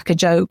and crack a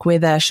joke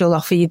with her, she'll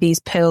offer you these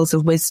pearls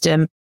of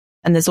wisdom.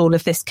 And there's all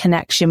of this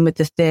connection with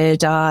the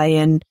third eye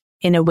and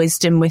inner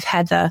wisdom with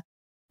Heather.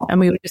 And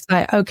we were just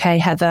like, okay,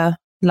 Heather,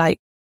 like,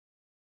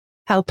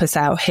 help us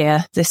out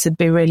here. This would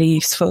be really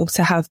useful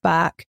to have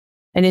back.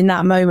 And in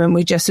that moment,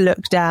 we just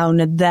looked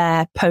down, and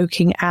there,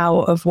 poking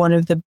out of one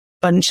of the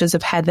bunches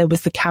of heather,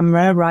 was the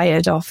camera right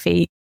at our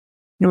feet.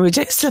 And we were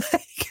just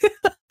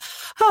like,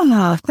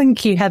 oh,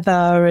 thank you,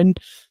 Heather. And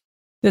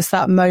just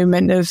that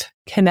moment of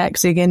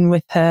connecting in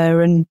with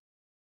her. And,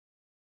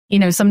 you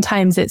know,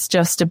 sometimes it's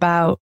just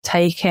about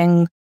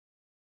taking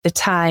the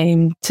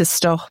time to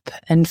stop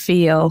and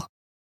feel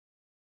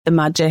the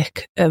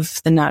magic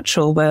of the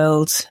natural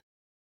world,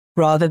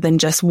 rather than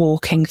just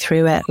walking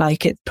through it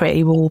like it's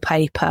pretty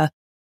wallpaper.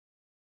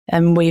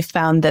 And we've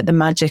found that the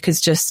magic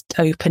has just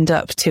opened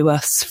up to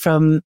us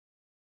from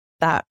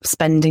that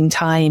spending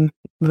time,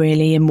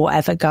 really, in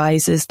whatever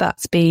guises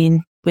that's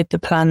been with the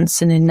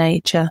plants and in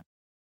nature.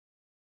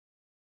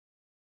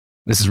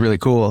 This is really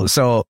cool.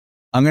 So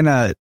I'm going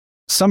to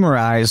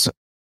summarize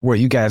what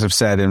you guys have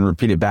said and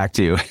repeat it back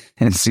to you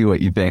and see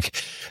what you think,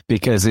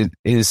 because it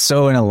is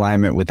so in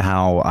alignment with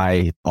how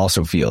I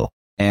also feel.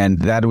 And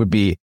that would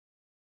be,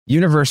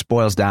 universe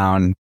boils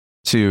down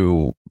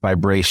to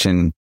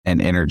vibration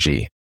and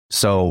energy.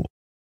 So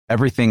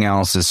everything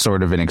else is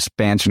sort of an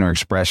expansion or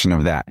expression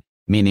of that,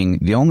 meaning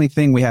the only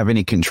thing we have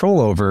any control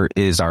over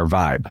is our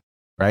vibe,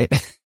 right?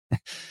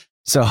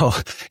 So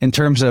in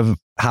terms of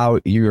how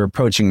you're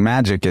approaching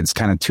magic, it's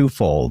kind of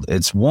twofold.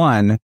 It's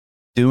one,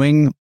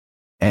 doing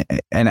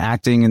and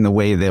acting in the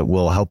way that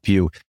will help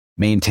you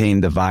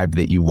maintain the vibe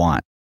that you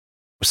want.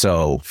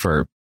 So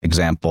for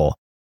example,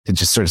 to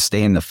just sort of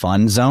stay in the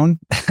fun zone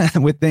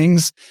with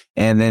things.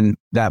 And then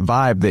that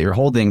vibe that you're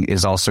holding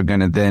is also going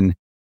to then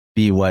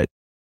be what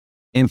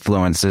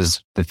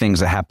influences the things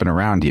that happen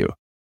around you.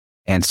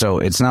 And so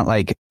it's not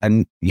like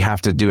you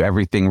have to do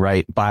everything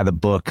right by the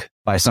book,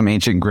 by some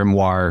ancient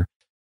grimoire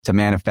to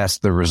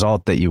manifest the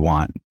result that you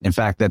want. In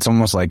fact, that's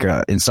almost like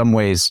in some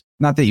ways,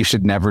 not that you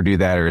should never do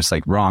that or it's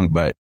like wrong,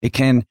 but it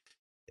can,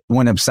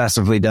 when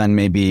obsessively done,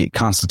 maybe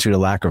constitute a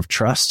lack of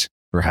trust,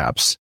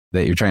 perhaps,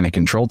 that you're trying to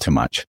control too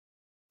much.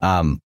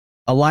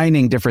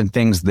 Aligning different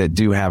things that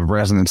do have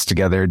resonance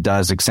together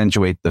does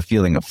accentuate the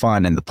feeling of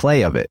fun and the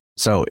play of it.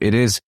 So it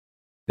is,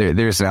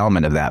 there's an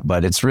element of that,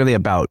 but it's really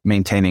about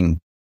maintaining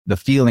the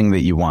feeling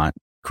that you want,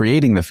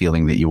 creating the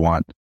feeling that you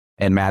want,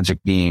 and magic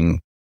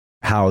being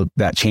how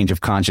that change of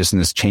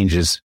consciousness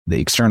changes the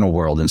external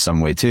world in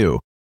some way too.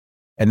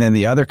 And then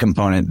the other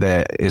component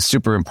that is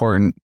super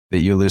important that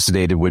you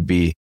elucidated would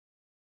be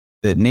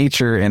that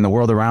nature and the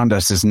world around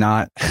us is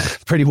not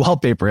pretty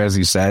wallpaper, as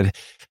you said,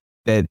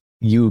 that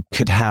you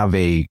could have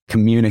a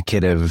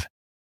communicative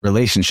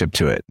relationship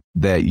to it,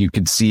 that you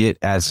could see it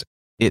as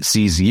it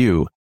sees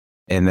you,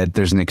 and that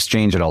there's an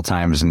exchange at all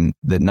times, and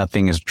that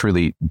nothing is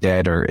truly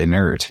dead or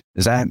inert.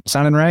 Is that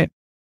sounding right?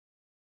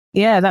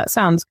 Yeah, that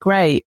sounds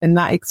great. And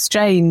that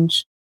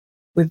exchange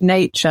with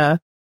nature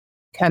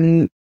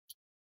can,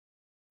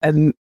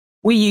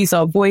 we use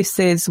our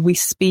voices, we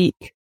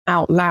speak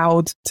out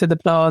loud to the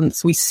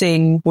plants, we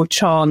sing or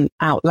chant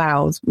out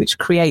loud, which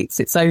creates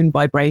its own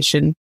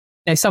vibration.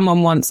 You know,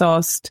 someone once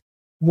asked,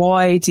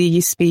 why do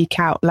you speak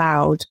out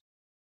loud?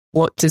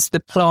 What does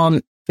the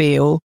plant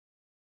feel?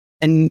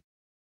 And,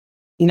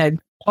 you know,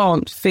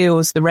 plant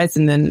feels the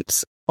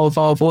resonance of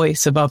our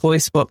voice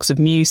box of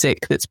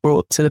music that's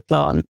brought to the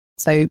plant.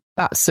 So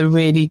that's a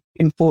really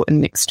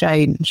important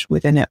exchange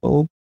within it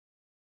all.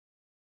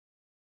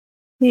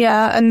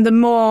 Yeah. And the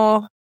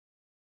more,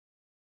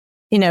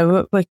 you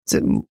know,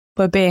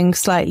 we're being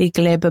slightly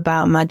glib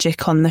about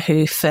magic on the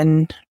hoof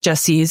and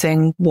just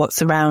using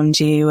what's around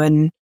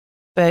you.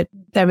 But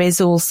there is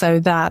also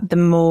that the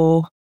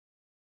more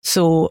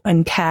thought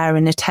and care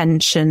and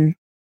attention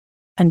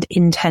and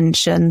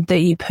intention that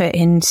you put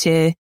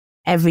into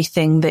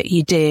everything that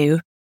you do,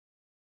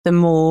 the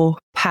more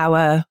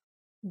power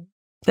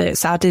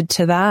that's added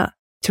to that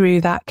through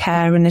that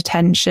care and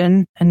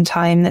attention and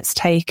time that's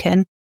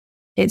taken.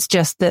 It's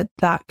just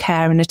that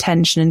care and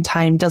attention and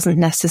time doesn't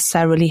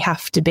necessarily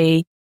have to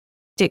be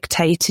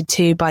dictated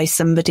to by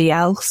somebody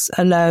else,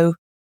 although,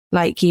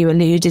 like you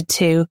alluded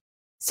to,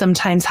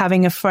 sometimes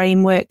having a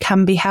framework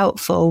can be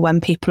helpful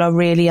when people are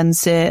really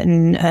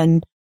uncertain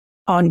and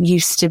aren't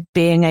used to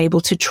being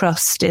able to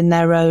trust in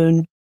their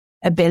own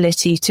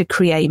ability to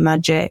create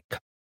magic.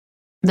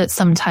 That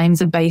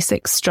sometimes a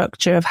basic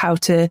structure of how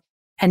to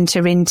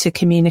enter into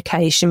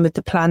communication with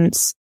the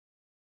plants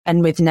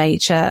and with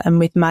nature and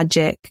with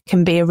magic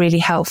can be a really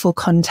helpful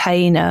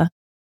container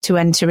to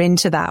enter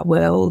into that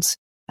world.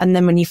 And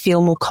then when you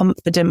feel more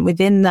confident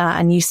within that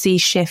and you see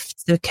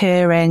shifts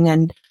occurring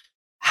and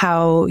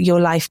how your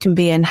life can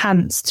be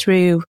enhanced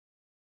through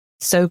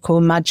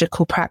so-called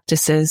magical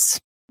practices,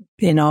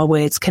 in our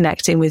words,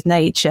 connecting with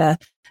nature,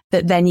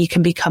 that then you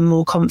can become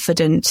more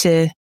confident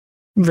to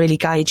really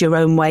guide your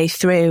own way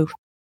through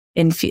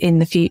in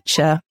the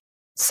future.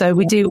 So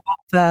we do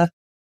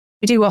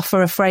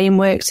offer a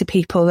framework to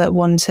people that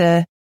want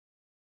to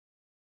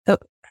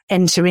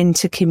enter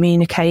into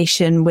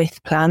communication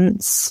with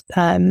plants.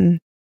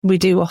 We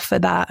do offer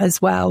that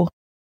as well,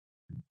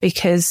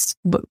 because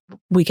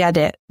we get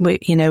it. We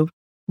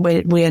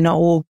are not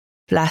all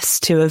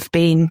blessed to have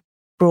been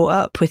brought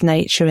up with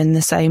nature in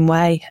the same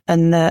way,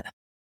 and that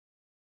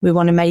we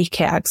want to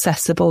make it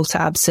accessible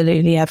to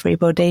absolutely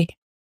everybody.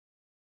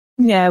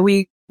 Yeah,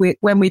 we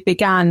when we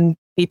began,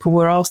 people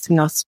were asking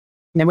us,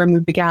 when we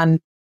began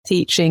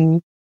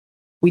teaching,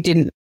 we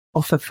didn't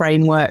offer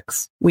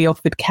frameworks. We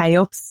offered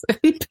chaos.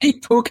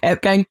 People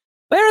kept going,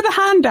 where are the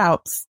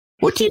handouts?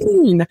 What do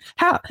you mean?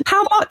 How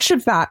much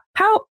of that?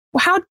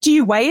 How do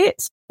you weigh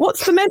it?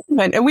 What's the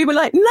measurement? And we were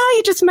like, no,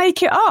 you just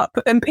make it up.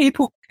 And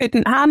people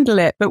couldn't handle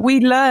it. But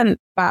we learned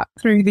that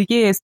through the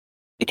years,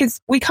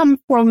 because we come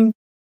from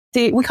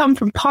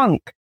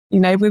punk.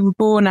 We were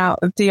born out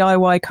of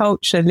DIY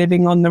culture,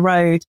 living on the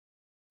road,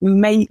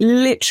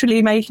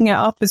 literally making it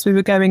up as we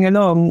were going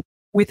along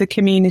with a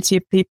community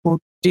of people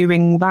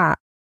doing that.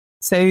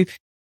 So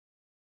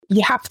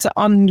you have to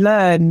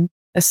unlearn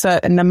a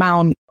certain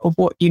amount of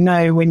what you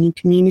know when you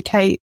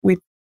communicate with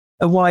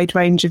a wide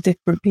range of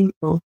different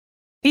people.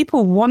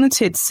 People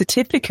wanted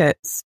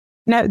certificates.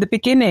 At the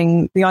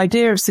beginning, the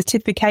idea of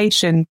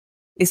certification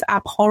is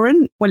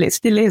abhorrent. Well, it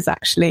still is,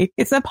 actually.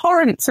 It's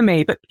abhorrent to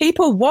me, but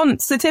people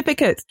want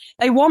certificates.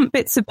 They want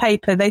bits of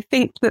paper. They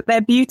think that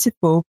they're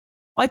beautiful.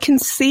 I can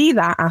see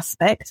that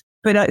aspect,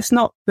 but it's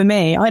not for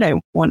me. I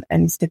don't want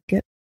any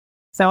certificate.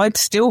 So I'd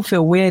still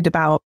feel weird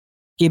about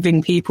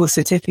giving people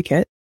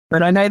certificates,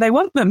 but I know they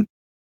want them.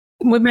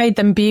 We made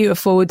them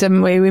beautiful,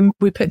 didn't we?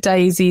 We put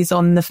daisies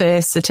on the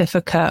first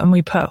certificate and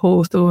we put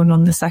hawthorn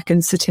on the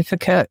second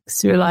certificate.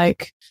 So you're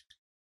like,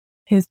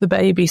 here's the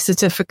baby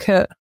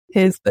certificate.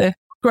 Here's the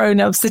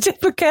grown-up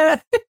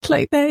certificate.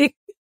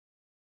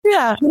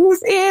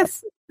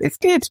 It's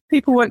good.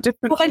 People want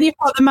different. Well, you've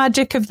got the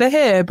magic of the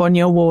herb on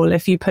your wall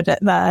if you put it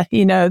there.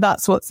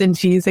 That's what's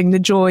infusing the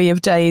joy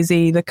of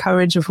daisy, the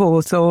courage of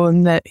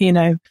hawthorn,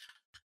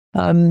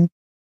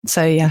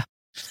 so yeah.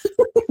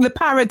 The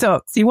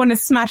paradox. You want to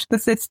smash the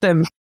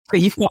system, but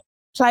you've got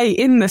to play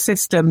in the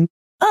system.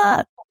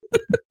 Right.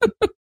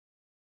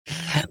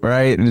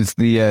 And it's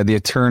the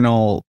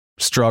eternal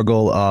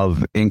struggle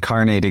of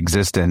incarnate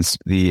existence,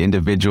 the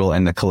individual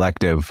and the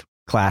collective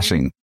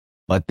clashing.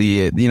 But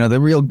the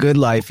real good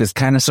life is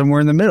kind of somewhere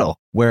in the middle,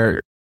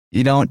 where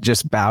you don't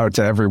just bow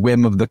to every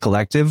whim of the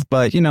collective,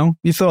 but you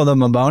throw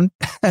them a bone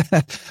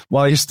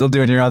while you're still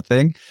doing your own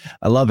thing.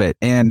 I love it.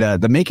 And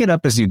the make it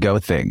up as you go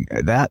thing,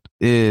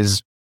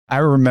 I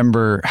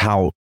remember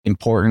how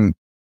important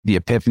the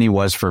epiphany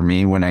was for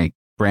me when I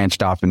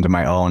branched off into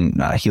my own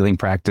healing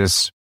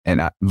practice.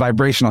 And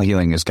vibrational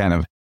healing is kind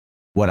of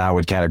what I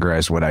would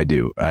categorize what I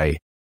do. I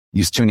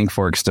use tuning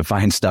forks to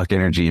find stuck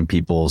energy in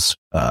people's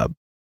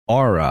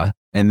aura.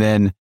 And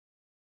then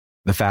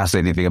the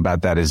fascinating thing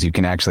about that is you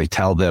can actually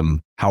tell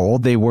them how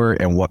old they were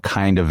and what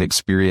kind of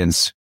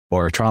experience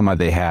or trauma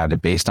they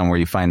had based on where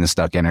you find the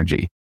stuck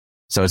energy.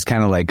 So it's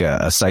kind of like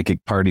a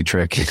psychic party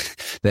trick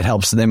that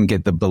helps them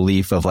get the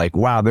belief of like,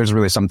 wow, there's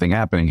really something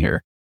happening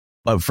here.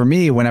 But for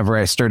me, whenever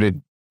I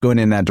started going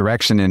in that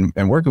direction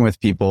and working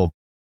with people,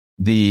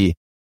 the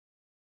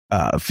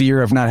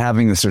fear of not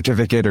having the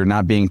certificate or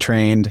not being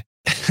trained,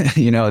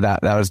 that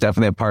was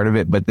definitely a part of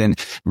it. But then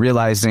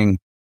realizing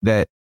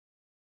that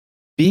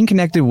being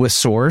connected with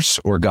source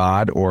or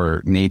God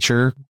or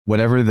nature,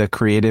 whatever the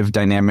creative,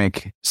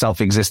 dynamic,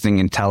 self-existing,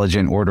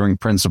 intelligent, ordering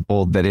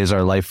principle that is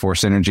our life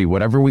force energy,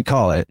 whatever we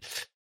call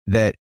it,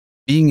 that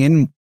being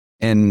in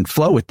and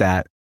flow with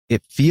that,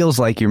 it feels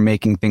like you're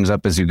making things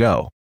up as you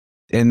go.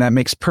 And that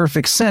makes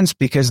perfect sense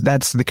because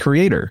that's the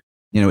creator.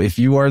 If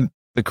you are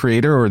the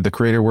creator or the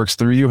creator works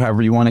through you,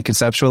 however you want to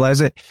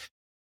conceptualize it,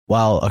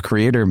 while a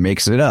creator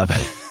makes it up.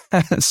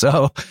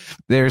 So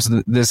there's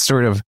this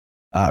sort of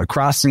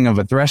crossing of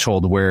a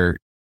threshold where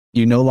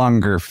you no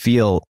longer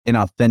feel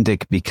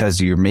inauthentic because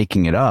you're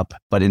making it up,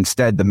 but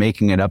instead the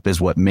making it up is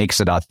what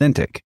makes it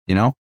authentic,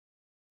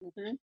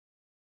 Mm-hmm.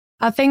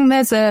 I think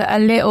there's a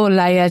little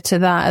layer to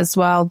that as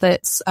well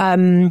that's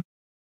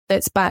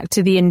back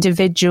to the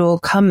individual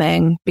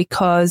coming,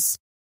 because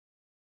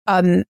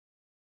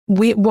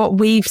what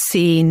we've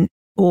seen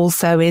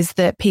also is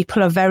that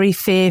people are very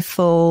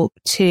fearful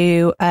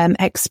to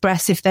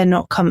express if they're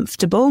not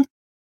comfortable,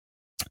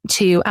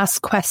 to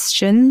ask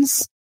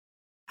questions.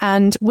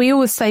 And we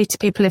always say to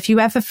people, if you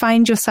ever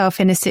find yourself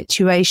in a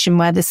situation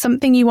where there's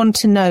something you want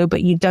to know,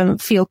 but you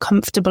don't feel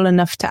comfortable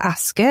enough to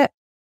ask it,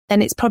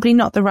 then it's probably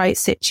not the right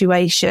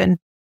situation.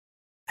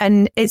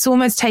 And it's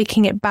almost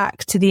taking it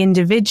back to the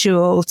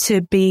individual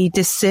to be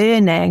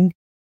discerning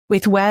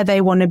with where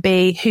they want to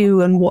be,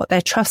 who and what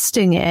they're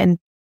trusting in.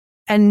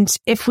 And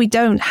if we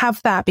don't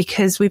have that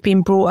because we've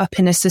been brought up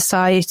in a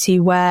society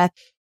where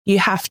you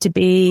have to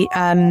be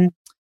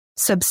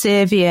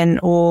subservient,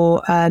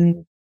 or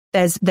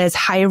there's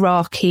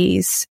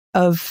hierarchies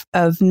of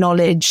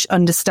knowledge,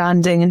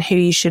 understanding, and who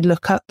you should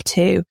look up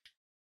to,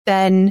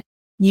 then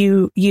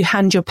you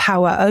hand your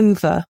power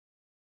over.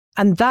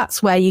 And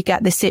that's where you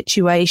get the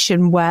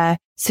situation where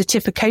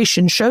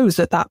certification shows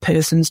that that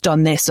person's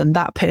done this and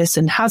that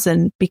person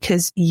hasn't,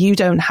 because you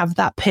don't have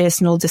that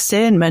personal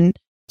discernment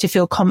to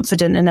feel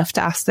confident enough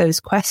to ask those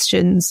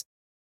questions.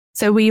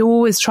 So we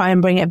always try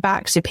and bring it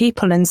back to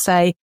people and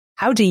say,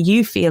 how do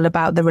you feel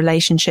about the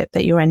relationship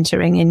that you're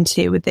entering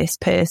into with this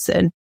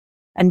person?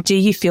 And do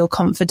you feel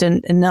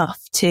confident enough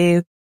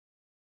to,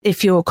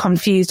 if you're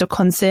confused or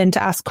concerned,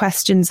 to ask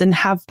questions and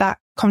have that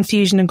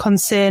confusion and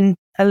concern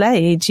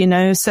allayed, you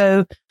know?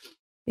 So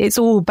it's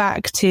all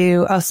back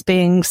to us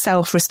being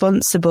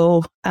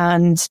self-responsible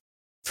and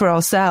for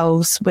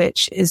ourselves,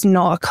 which is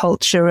not a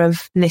culture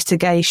of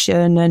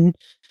litigation and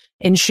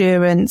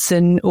insurance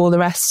and all the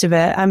rest of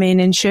it. I mean,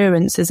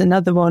 insurance is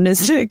another one,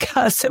 isn't it,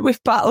 Cass, that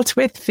we've battled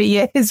with for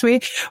years. We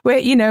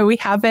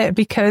have it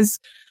because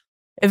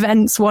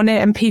events want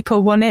it and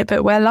people want it,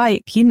 but we're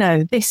like, you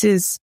know, this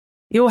is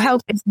your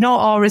health. It's not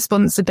our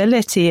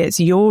responsibility.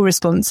 It's your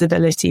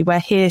responsibility. We're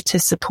here to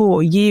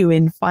support you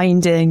in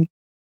finding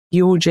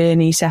your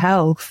journey to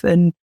health.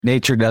 And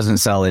nature doesn't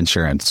sell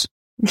insurance.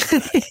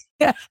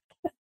 Yeah.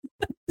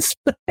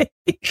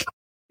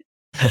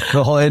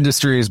 The whole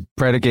industry is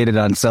predicated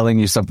on selling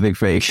you something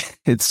fake.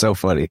 It's so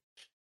funny.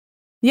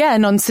 Yeah,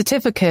 and on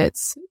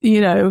certificates,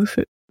 you know,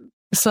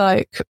 it's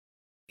like,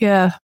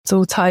 yeah, it's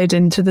all tied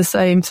into the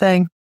same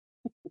thing.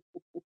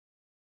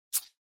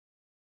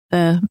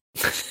 Well,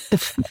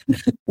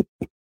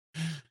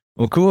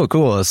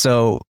 cool.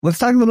 So let's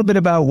talk a little bit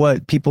about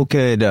what people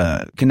could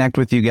connect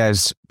with you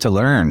guys to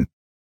learn.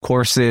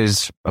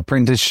 Courses,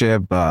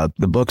 apprenticeship, the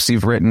books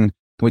you've written.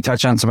 Can we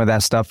touch on some of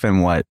that stuff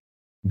and what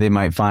they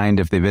might find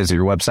if they visit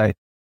your website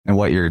and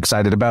what you're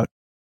excited about?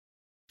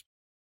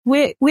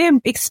 We're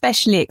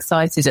especially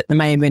excited at the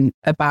moment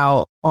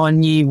about our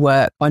new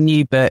work, our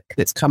new book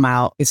that's come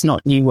out. It's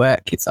not new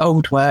work, it's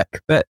old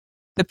work, but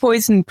the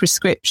poison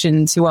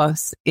prescription to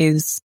us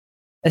is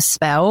a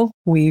spell.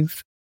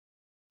 We've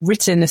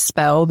written a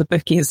spell. The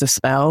book is a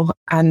spell,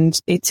 and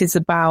it is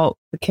about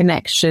the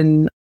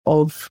connection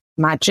of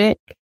magic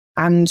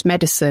and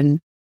medicine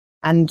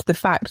and the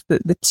fact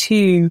that the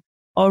two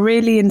are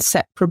really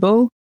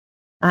inseparable.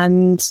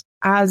 And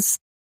as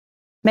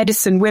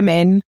medicine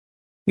women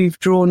who've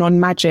drawn on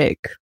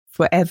magic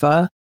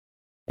forever,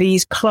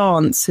 these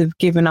plants have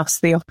given us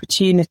the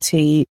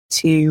opportunity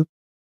to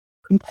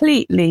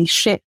completely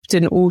shift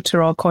and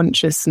alter our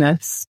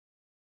consciousness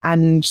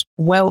and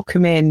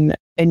welcome in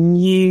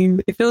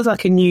it feels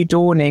like a new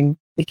dawning,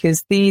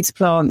 because these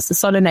plants, the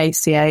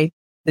Solanaceae,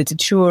 the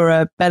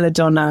Datura,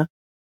 Belladonna,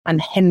 and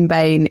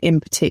Henbane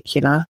in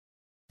particular,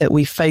 that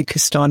we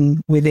focused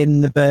on within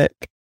the book,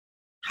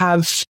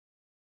 have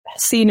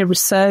seen a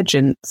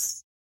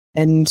resurgence.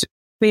 And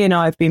we and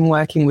I have been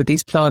working with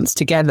these plants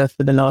together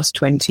for the last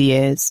 20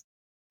 years,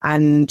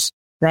 and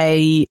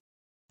they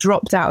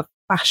dropped out of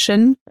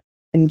fashion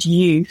and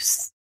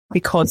use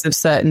because of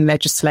certain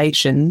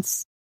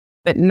legislations.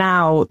 But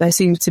now there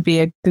seems to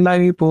be a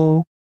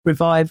global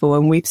revival,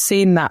 and we've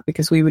seen that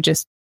because we were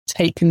just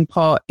taken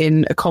part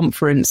in a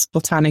conference,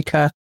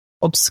 Botanica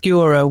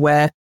Obscura,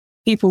 where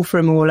people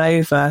from all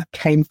over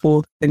came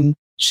forth and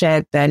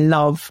shared their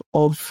love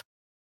of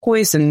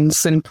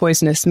poisons and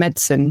poisonous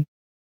medicine.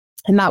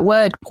 And that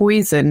word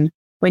poison,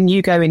 when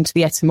you go into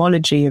the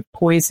etymology of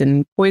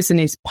poison, poison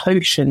is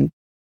potion,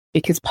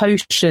 because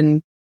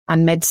potion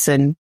and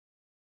medicine,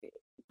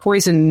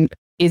 poison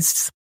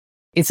is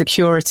a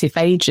curative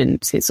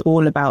agent. It's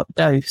all about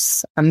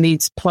dose. And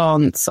these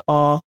plants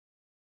are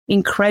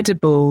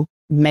incredible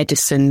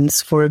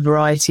medicines for a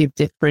variety of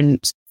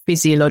different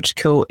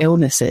physiological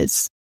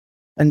illnesses,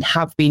 and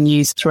have been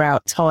used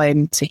throughout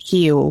time to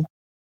heal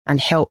and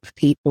help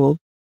people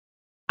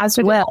as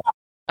well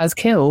as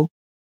kill.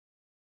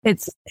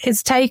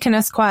 It's taken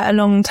us quite a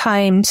long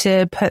time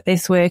to put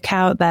this work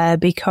out there,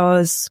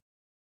 because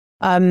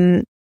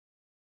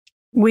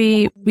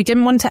we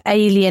didn't want to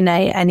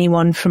alienate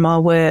anyone from our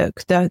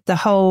work.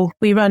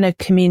 We run a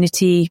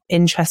community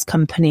interest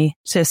company,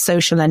 so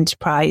social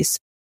enterprise.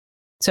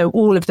 So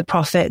all of the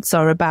profits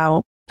are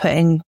about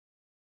putting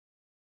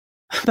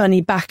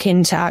money back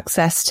into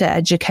access to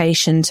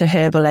education, to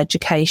herbal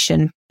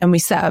education. And we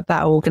set up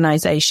that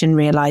organization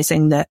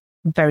realizing that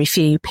very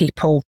few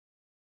people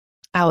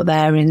out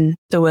there in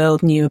the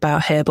world knew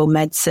about herbal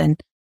medicine.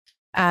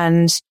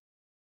 And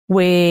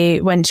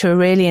we went to a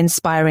really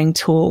inspiring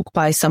talk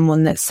by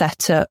someone that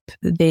set up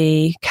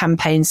the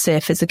campaign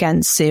Surfers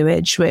Against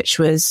Sewage, which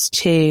was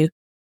to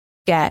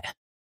get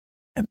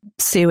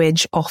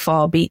sewage off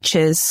our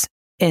beaches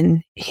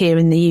here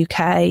in the UK,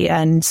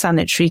 and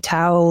sanitary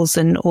towels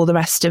and all the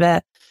rest of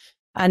it.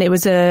 And it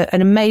was an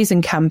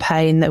amazing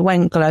campaign that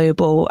went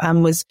global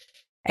and was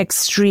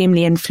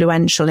extremely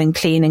influential in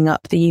cleaning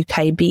up the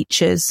UK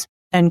beaches.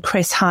 And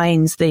Chris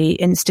Hines, the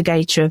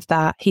instigator of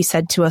that, he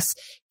said to us,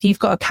 if you've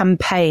got a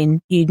campaign,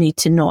 you need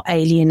to not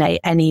alienate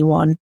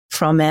anyone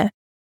from it.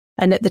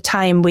 And at the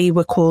time we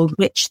were called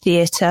Witch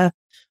Theatre.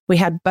 We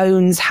had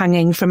bones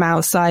hanging from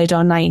outside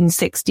our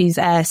 1960s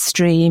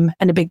Airstream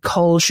and a big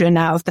cauldron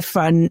out of the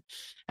front.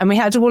 And we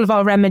had all of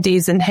our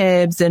remedies and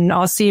herbs and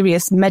our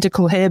serious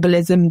medical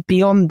herbalism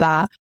beyond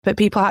that. But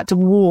people had to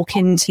walk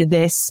into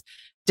this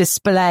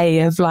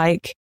display of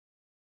like,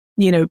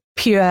 you know,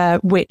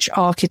 pure witch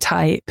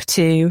archetype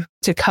to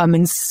come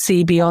and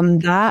see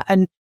beyond that.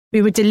 And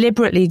we were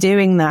deliberately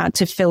doing that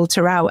to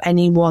filter out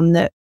anyone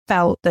that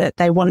felt that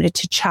they wanted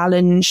to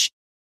challenge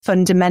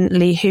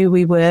fundamentally who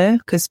we were.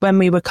 Because when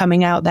we were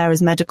coming out there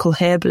as medical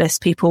herbalists,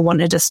 people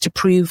wanted us to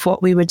prove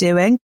what we were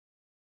doing.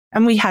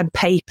 And we had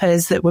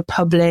papers that were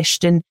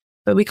published,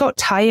 but we got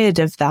tired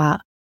of that.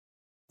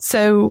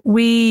 So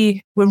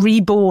we were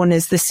reborn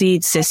as the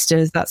Seed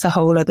Sisters. That's a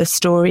whole other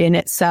story in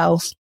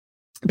itself,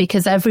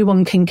 because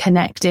everyone can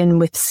connect in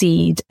with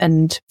seed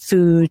and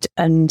food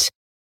and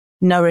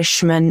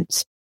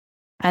nourishment.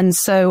 And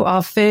so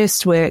our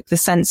first work, the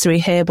Sensory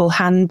Herbal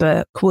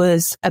Handbook,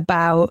 was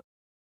about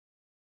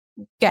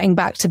getting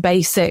back to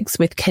basics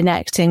with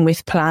connecting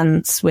with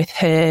plants, with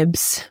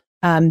herbs.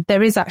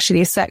 There is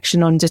actually a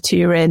section on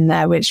Datura in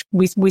there, which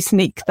we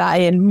sneak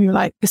that in. We were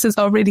like, this is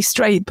our really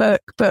straight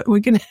book, but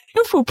we'll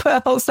put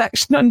a whole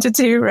section on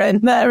Datura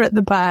in there at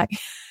the back.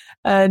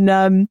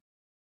 And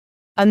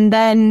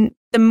then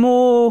the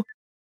more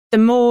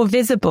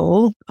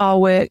visible our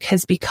work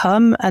has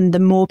become and the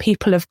more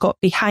people have got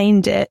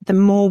behind it, the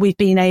more we've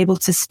been able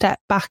to step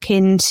back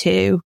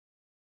into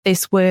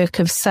this work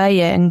of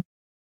saying,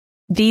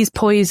 these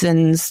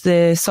poisons,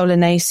 the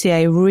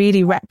Solanaceae,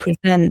 really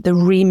represent the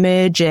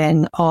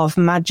remerging of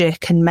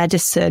magic and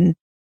medicine,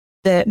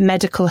 that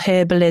medical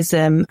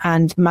herbalism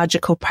and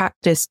magical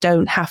practice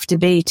don't have to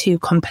be two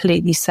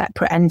completely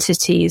separate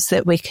entities,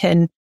 that we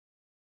can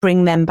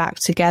bring them back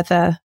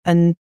together.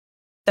 And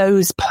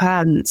those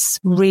plants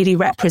really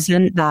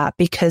represent that,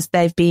 because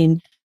they've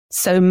been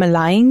so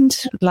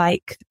maligned,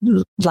 like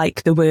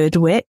the word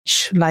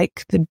witch,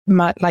 like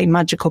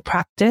magical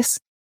practice.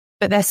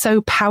 But they're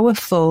so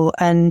powerful,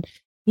 and,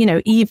 you know,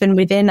 even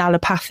within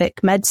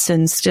allopathic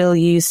medicine still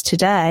used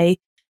today,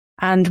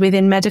 and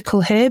within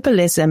medical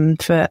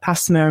herbalism for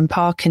asthma and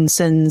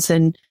Parkinson's,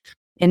 and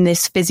in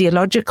this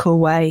physiological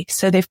way.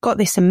 So they've got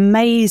this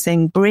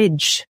amazing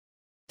bridge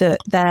that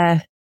they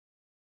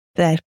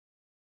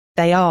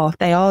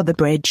are the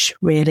bridge,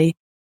 really.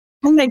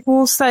 And they've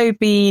also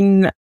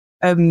been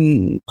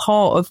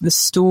part of the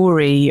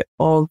story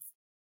of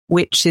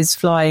witches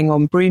flying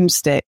on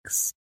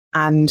broomsticks.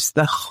 And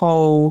the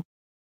whole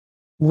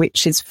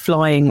witch's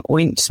flying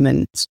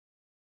ointment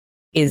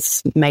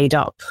is made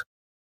up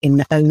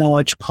in a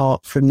large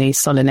part from these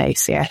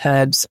Solanaceae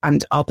herbs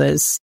and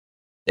others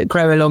that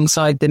grow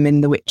alongside them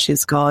in the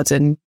witch's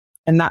garden.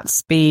 And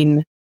that's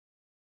been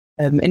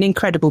an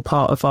incredible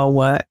part of our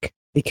work,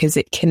 because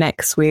it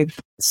connects with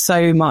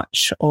so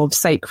much of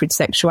sacred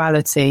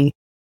sexuality,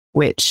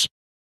 which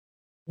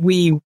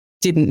we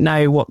didn't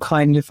know what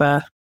kind of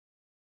a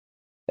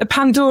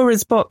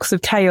Pandora's box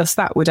of chaos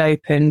that would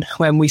open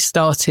when we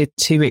started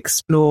to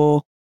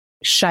explore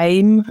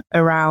shame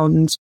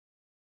around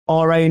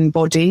our own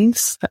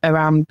bodies,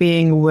 around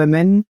being a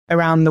woman,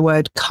 around the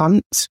word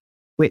cunt,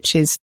 which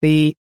is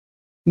the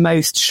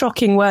most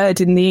shocking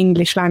word in the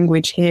English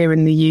language here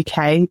in the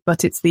UK,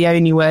 but it's the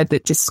only word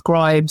that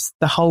describes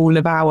the whole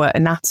of our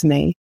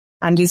anatomy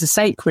and is a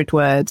sacred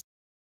word.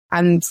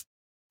 And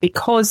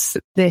because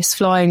this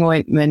flying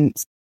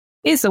ointment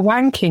is a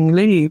wanking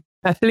lube,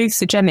 a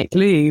hallucinogenic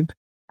lube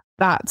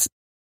that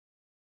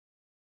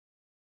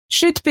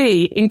should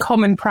be in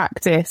common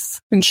practice,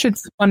 and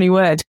should's a funny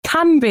word,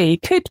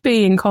 could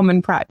be in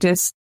common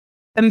practice,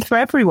 and for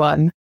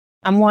everyone.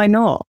 And why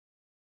not?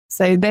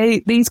 So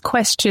these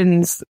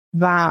questions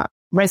that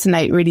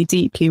resonate really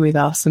deeply with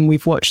us, and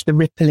we've watched the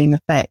rippling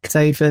effect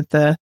over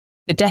the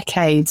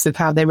decades of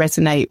how they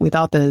resonate with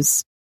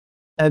others,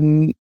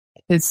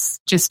 has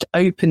just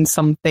opened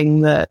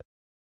something that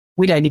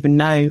we don't even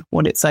know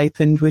what it's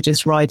opened. We're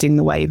just riding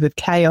the wave of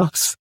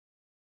chaos.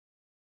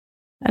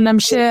 And I'm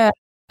sure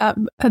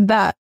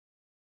that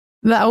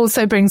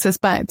also brings us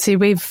back to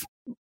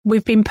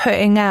we've been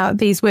putting out,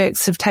 these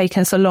works have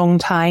taken us a long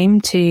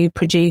time to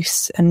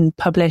produce and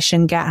publish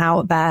and get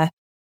out there.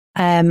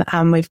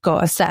 And we've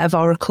got a set of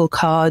oracle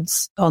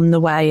cards on the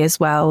way as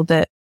well,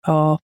 that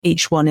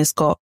each one has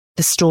got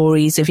the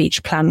stories of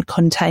each plant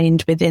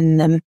contained within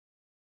them.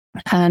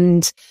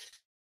 And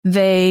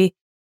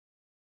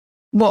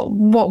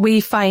what we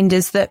find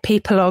is that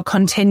people are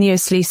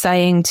continuously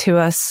saying to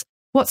us,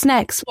 what's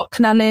next? What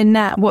can I learn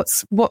now? More.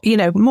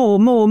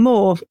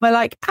 We're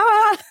like,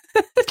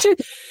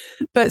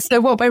 But so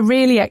what we're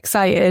really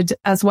excited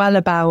as well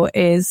about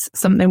is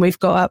something we've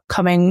got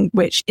upcoming,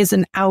 which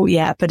isn't out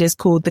yet, but is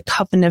called the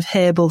Coven of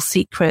Herbal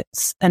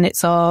Secrets. And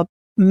it's our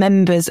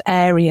members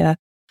area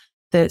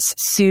that's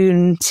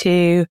soon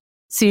to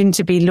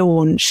be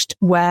launched,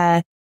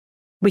 where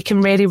we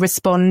can really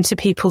respond to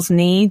people's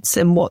needs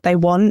and what they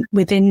want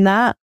within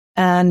that.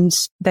 And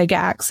they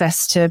get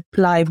access to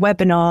live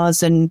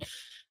webinars and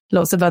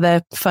lots of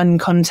other fun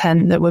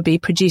content that we'll be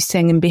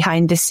producing, and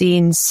behind the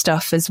scenes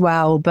stuff as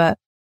well. But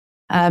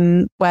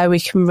where we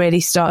can really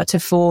start to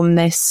form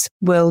this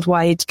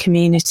worldwide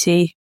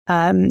community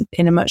in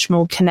a much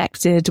more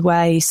connected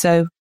way.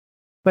 So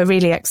we're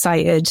really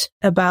excited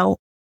about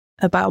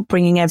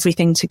bringing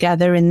everything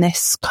together in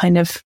this kind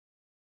of,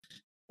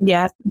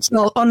 it's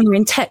not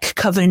online tech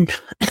coven.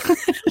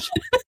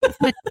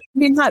 I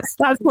mean, that's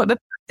what the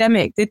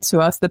pandemic did to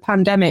us. The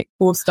pandemic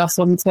forced us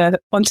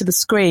onto the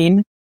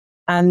screen,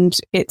 and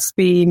it's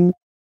been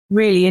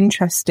really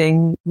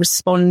interesting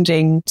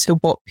responding to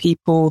what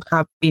people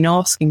have been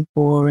asking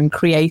for and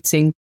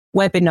creating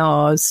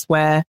webinars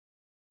where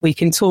we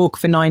can talk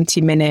for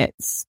 90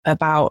 minutes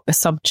about a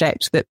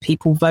subject that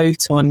people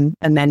vote on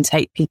and then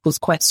take people's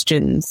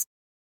questions.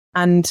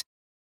 And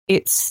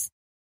it's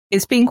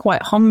been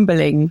quite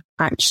humbling,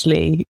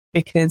 actually,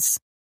 because,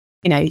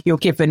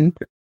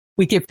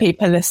 we give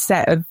people a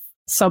set of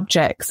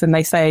subjects and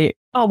they say,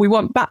 oh, we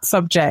want that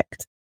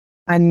subject.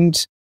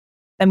 And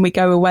then we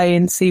go away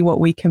and see what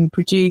we can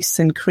produce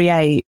and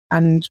create.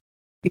 And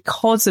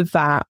because of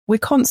that, we're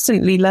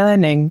constantly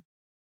learning.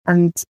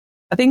 And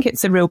I think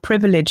it's a real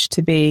privilege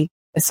to be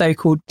a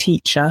so-called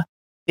teacher,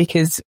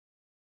 because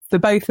for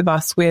both of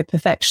us, we're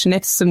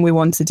perfectionists and we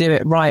want to do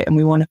it right. And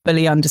we want to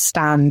fully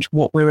understand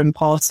what we're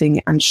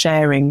imparting and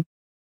sharing.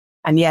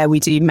 And we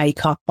do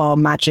make up our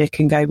magic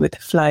and go with the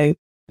flow,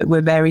 but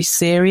we're very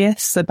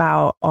serious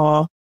about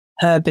our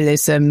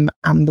herbalism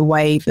and the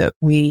way that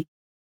we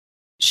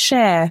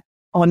share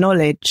our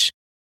knowledge.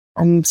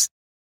 And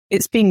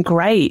it's been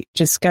great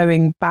just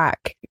going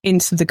back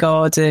into the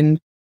garden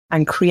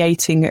and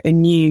creating a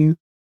new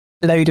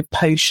load of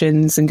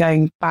potions and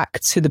going back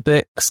to the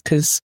books,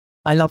 because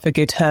I love a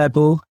good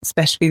herbal,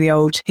 especially the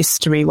old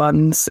history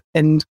ones,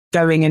 and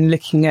going and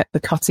looking at the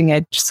cutting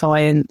edge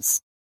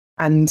science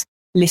and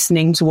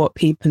listening to what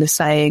people are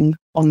saying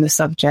on the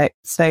subject.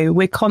 So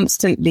we're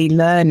constantly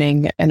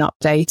learning and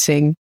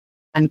updating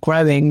and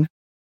growing.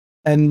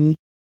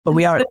 But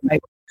we are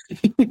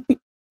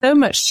so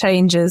much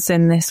changes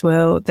in this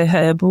world, the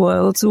herb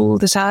world, all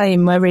the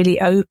time. We're really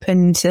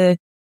open to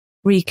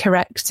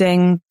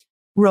recorrecting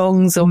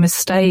wrongs or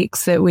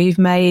mistakes that we've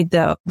made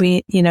that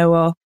we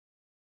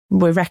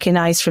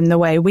recognize from the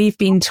way we've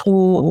been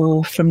taught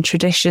or from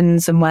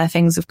traditions and where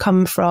things have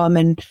come from.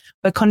 And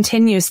we're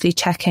continuously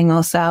checking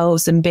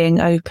ourselves and being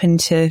open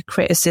to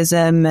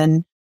criticism.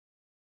 And,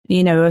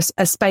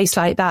 a space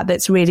like that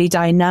that's really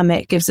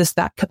dynamic gives us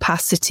that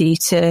capacity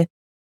to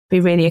be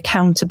really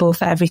accountable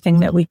for everything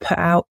that we put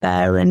out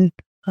there. And,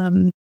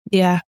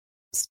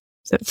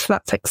 so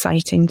that's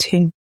exciting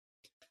too.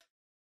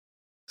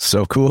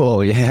 So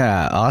cool.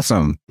 Yeah.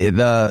 Awesome.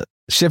 The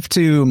shift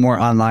to more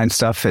online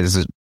stuff is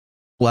a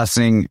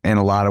blessing in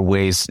a lot of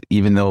ways,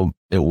 even though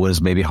it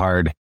was maybe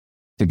hard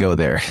to go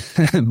there.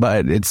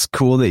 But it's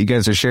cool that you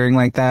guys are sharing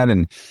like that,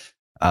 and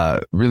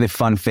really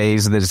fun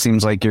phase that it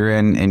seems like you're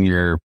in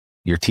your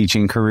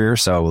teaching career.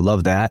 So I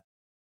love that.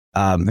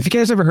 Have you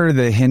guys ever heard of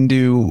the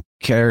Hindu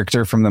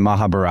character from the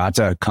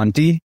Mahabharata,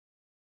 Kunti?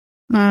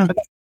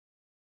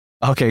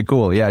 Okay,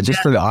 cool. Yeah.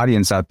 Just for the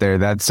audience out there,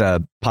 that's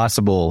a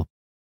possible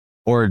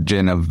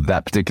origin of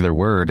that particular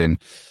word. And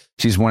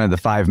she's one of the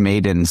 5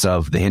 maidens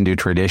of the Hindu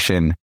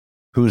tradition,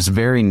 whose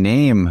very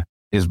name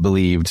is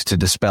believed to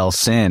dispel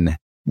sin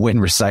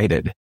when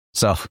recited.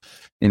 So,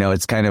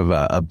 it's kind of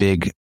a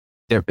big,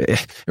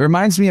 it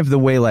reminds me of the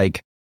way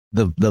like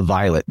the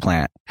violet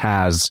plant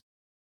has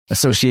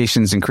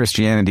associations in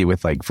Christianity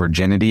with like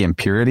virginity and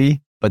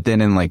purity. But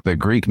then in like the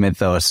Greek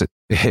mythos,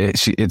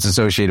 it's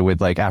associated with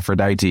like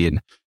Aphrodite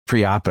and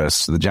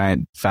Priapus, the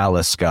giant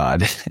phallus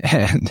god.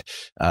 And,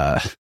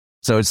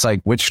 so it's like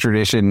which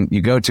tradition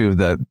you go to,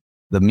 the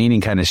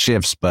meaning kind of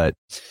shifts, but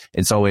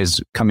it's always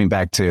coming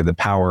back to the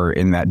power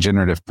in that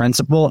generative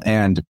principle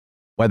and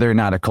whether or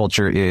not a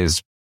culture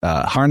is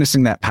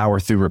harnessing that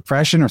power through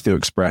repression or through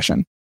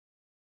expression.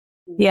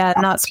 Yeah,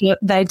 and that's what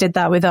they did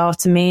that with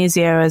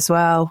Artemisia as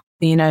well.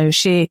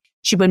 She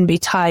wouldn't be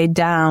tied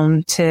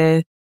down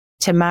to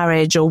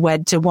marriage or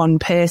wed to one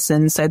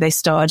person, so they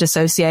started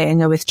associating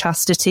her with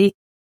chastity,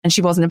 and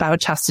she wasn't about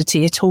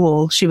chastity at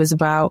all. She was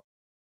about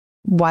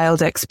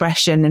wild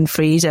expression and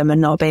freedom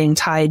and not being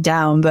tied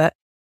down, but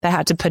they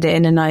had to put it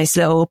in a nice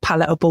little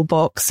palatable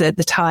box at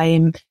the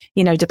time,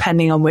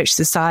 depending on which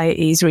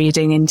society's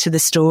reading into the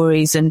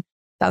stories. And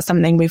that's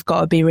something we've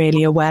got to be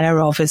really aware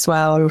of as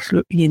well,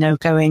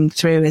 going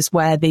through is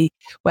where the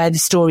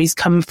stories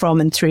come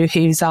from and through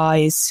whose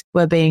eyes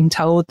we're being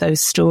told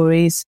those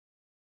stories.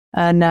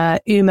 And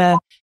Uma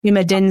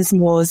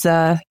Dinsmore's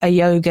a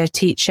yoga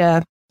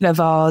teacher of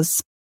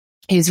ours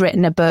who's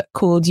written a book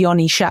called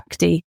Yoni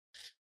Shakti,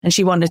 and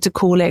she wanted to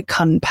call it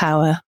Cunt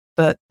Power,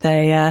 but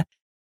the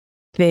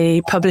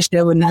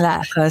publisher wouldn't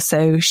let her,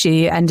 so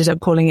she ended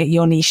up calling it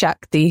Yoni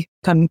Shakti,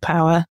 Cunt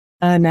Power.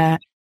 And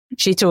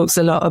she talks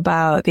a lot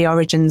about the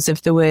origins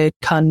of the word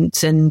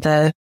cunt and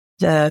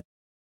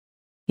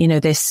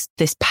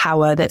this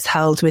power that's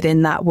held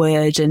within that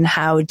word and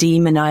how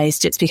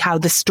demonized it's, how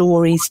the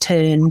stories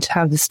turned,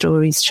 how the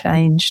stories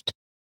changed.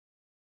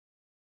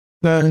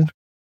 In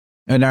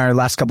our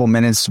last couple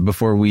minutes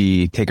before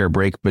we take our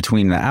break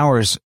between the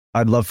hours,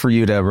 I'd love for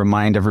you to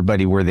remind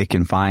everybody where they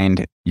can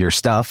find your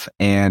stuff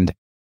and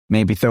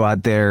maybe throw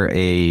out there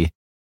a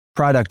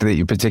product that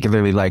you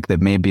particularly like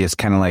that maybe is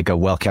kind of like a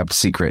well-kept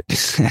secret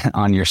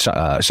on your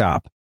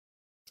shop?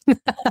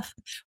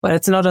 Well,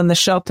 it's not on the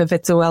shop if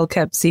it's a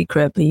well-kept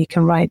secret, but you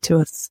can write to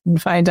us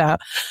and find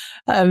out.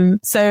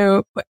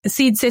 So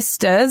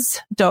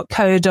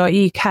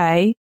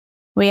seedsisters.co.uk,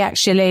 we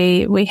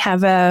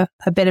have a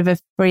bit of a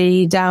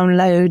free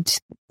download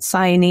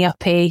signy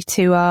uppy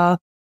to our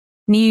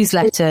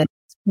newsletter,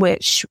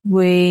 which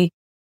we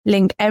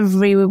link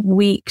every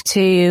week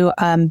to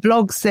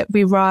blogs that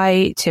we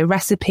write, to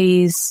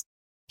recipes,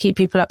 keep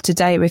people up to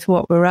date with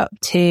what we're up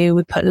to.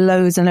 We put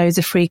loads and loads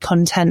of free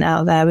content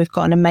out there. We've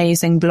got an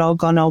amazing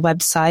blog on our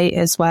website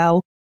as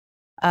well.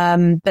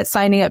 But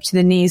signing up to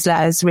the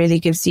newsletters really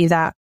gives you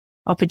that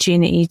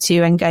opportunity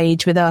to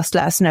engage with us.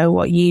 Let us know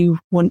what you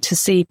want to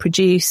see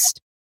produced.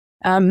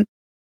 And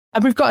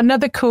we've got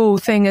another cool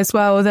thing as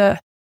well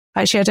that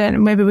actually,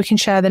 maybe we can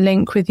share the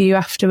link with you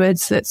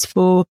afterwards. That's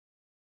for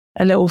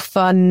a little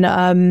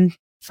fun,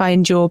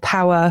 find your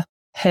power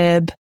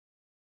herb.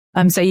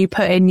 So you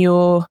put in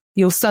your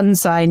sun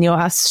sign, your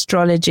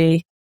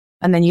astrology,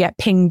 and then you get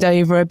pinged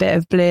over a bit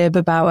of blurb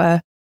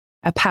about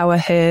a power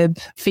herb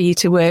for you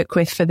to work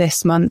with for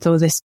this month or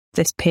this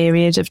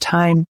period of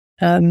time.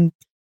 So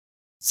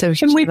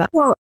we've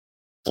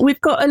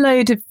got a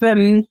load of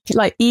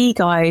like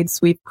e-guides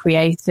we've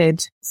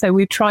created. So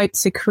we've tried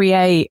to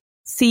create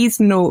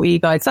seasonal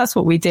e-guides. That's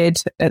what we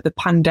did at the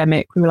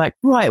pandemic. We were like,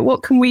 right,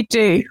 what can we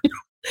do?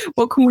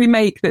 What can we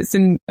make that's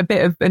a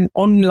bit of an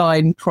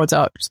online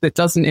product that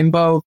doesn't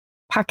involve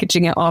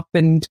packaging it up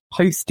and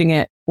posting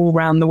it all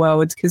around the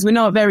world? Because we're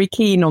not very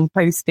keen on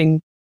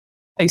posting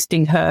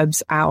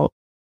herbs out.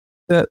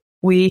 But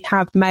we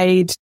have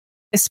made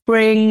a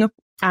spring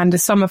and a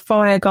summer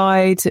fire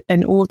guide,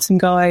 an autumn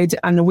guide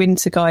and a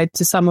winter guide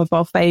to some of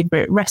our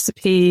favourite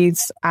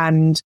recipes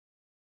and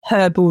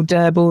herbal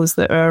derbles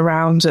that are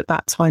around at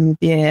that time of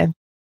year.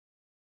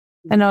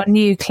 And our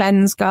new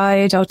cleanse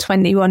guide, our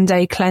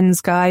 21-day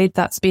cleanse guide,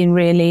 that's been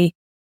really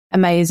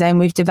amazing.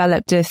 We've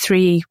developed a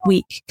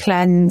 3-week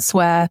cleanse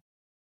where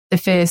the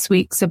first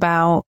week's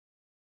all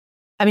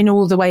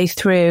the way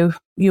through,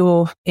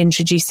 you're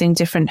introducing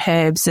different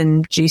herbs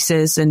and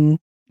juices and,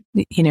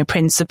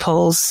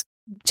 principles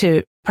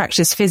to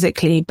practice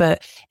physically.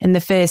 But in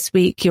the first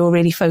week, you're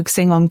really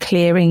focusing on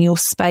clearing your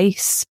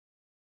space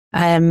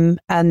and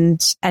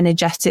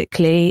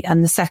energetically.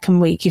 And the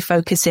second week, you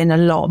focus in a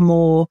lot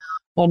more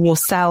on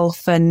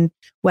yourself and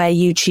where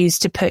you choose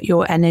to put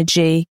your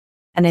energy.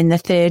 And in the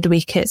third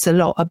week, it's a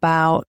lot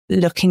about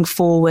looking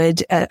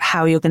forward at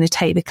how you're going to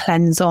take the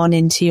cleanse on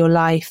into your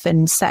life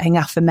and setting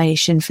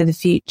affirmation for the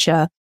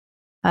future.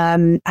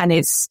 And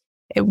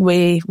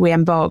we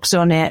embarked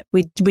on it.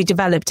 We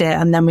developed it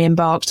and then we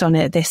embarked on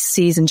it this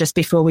season just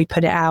before we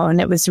put it out.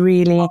 And it was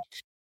really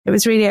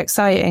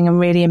exciting and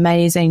really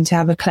amazing to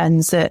have a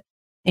cleanse that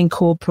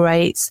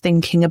incorporates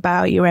thinking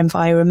about your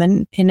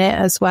environment in it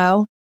as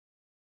well.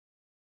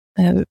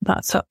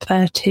 That's up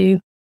there too.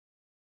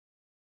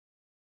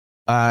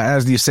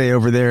 As you say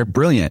over there,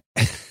 brilliant.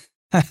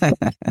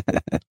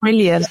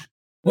 Brilliant.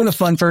 What a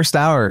fun first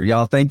hour,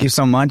 y'all. Thank you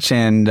so much.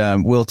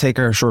 And we'll take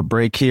our short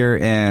break here.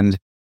 And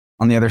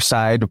on the other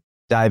side,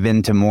 dive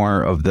into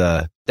more of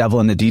the devil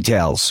in the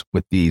details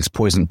with these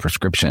poison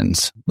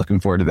prescriptions. Looking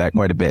forward to that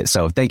quite a bit.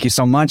 So thank you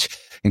so much.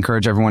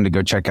 Encourage everyone to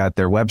go check out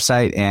their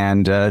website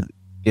and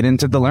get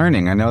into the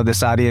learning. I know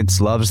this audience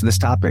loves this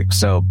topic,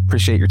 so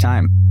appreciate your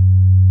time.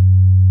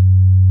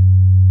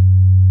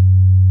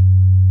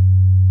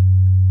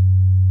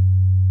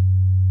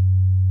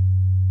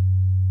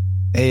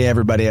 Hey,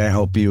 everybody. I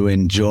hope you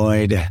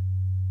enjoyed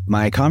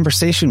my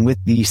conversation with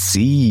the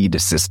Seed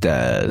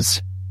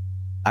Sistas.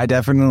 I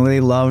definitely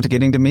loved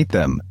getting to meet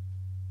them.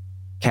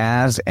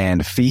 Kaz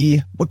and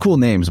Fee. What cool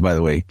names, by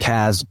the way.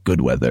 Kaz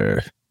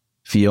Goodweather.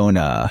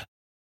 Fiona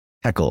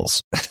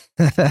Heckles.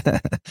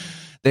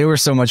 They were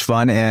so much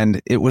fun,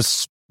 and it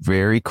was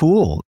very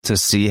cool to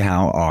see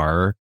how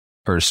our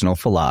personal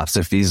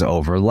philosophies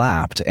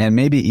overlapped, and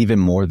maybe even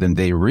more than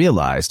they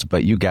realized.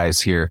 But you guys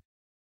here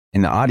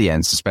in the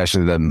audience,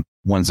 especially the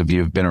ones of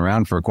you who've been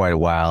around for quite a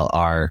while,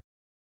 are,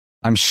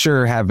 I'm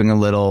sure, having a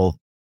little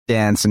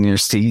dance in your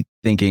seat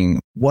thinking,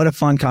 what a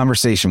fun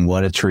conversation,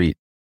 what a treat.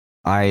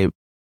 I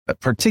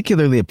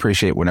particularly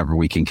appreciate whenever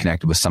we can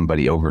connect with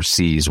somebody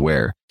overseas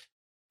where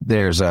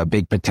there's a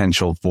big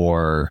potential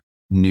for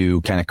new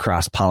kind of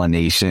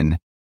cross-pollination.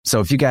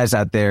 So if you guys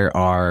out there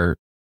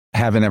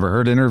haven't ever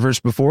heard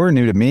Interverse before,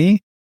 new to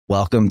me,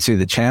 welcome to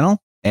the channel.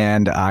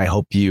 And I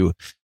hope you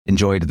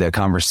enjoyed the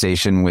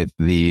conversation with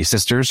the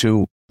sisters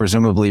who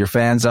presumably you're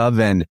fans of.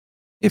 And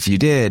if you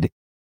did,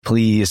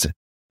 please,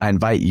 I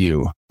invite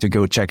you to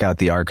go check out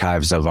the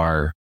archives of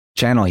our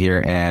channel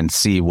here and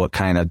see what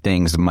kind of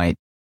things might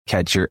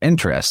catch your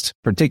interest,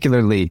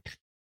 particularly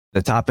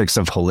the topics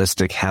of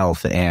holistic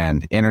health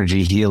and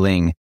energy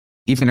healing.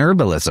 Even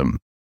herbalism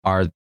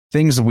are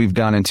things that we've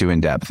gone into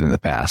in depth in the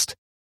past.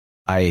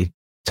 I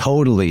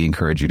totally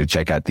encourage you to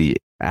check out the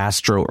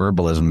Astro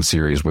Herbalism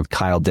series with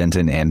Kyle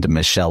Denton and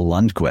Michelle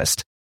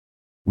Lundquist.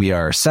 We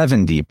are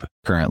 7 deep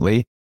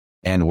currently,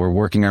 And we're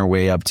working our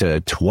way up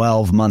to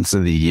 12 months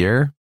of the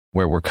year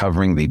where we're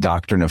covering the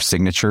doctrine of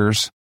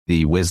signatures,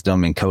 the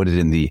wisdom encoded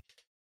in the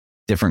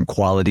different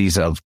qualities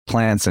of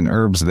plants and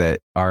herbs that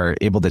are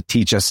able to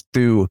teach us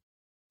through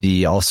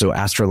the also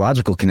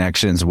astrological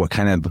connections, what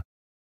kind of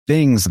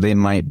things they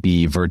might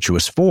be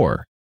virtuous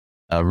for.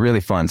 A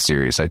really fun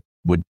series. I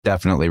would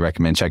definitely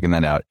recommend checking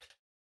that out.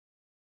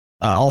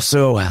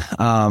 Also,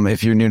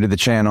 if you're new to the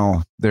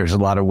channel, there's a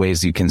lot of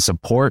ways you can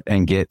support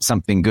and get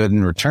something good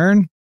in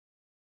return.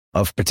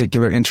 Of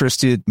particular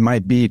interest, it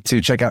might be to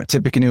check out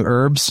Tippecanoe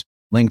Herbs,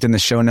 linked in the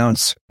show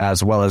notes,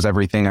 as well as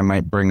everything I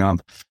might bring up.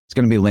 It's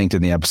going to be linked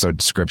in the episode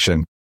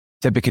description.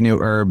 Tippecanoe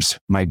Herbs,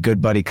 my good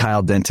buddy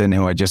Kyle Denton,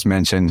 who I just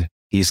mentioned,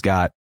 he's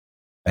got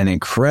an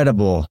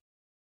incredible,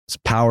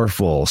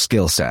 powerful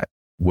skill set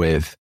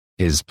with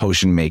his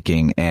potion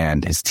making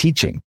and his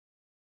teaching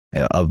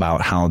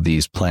about how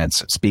these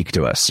plants speak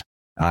to us.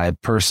 I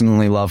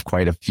personally love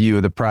quite a few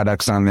of the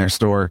products on their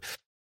store.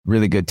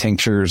 Really good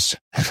tinctures.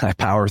 I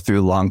power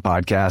through long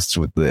podcasts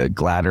with the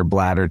Gladder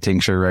Bladder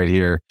tincture right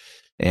here.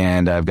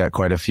 And I've got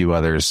quite a few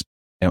others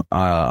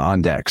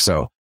on deck.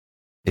 So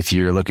if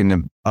you're looking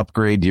to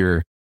upgrade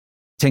your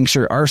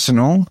tincture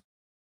arsenal,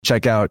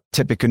 check out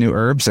Tippecanoe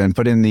Herbs and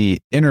put in the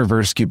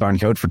Innerverse coupon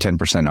code for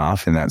 10%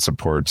 off. And that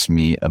supports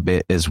me a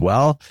bit as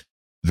well.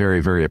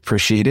 Very, very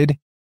appreciated.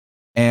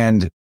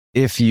 And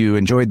if you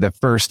enjoyed the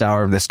first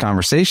hour of this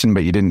conversation,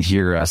 but you didn't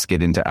hear us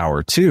get into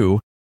hour two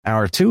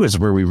is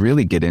where we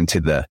really get into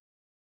the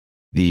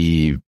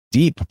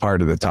deep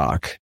part of the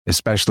talk,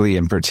 especially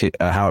in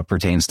how it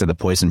pertains to the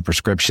Poison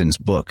Prescriptions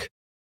book,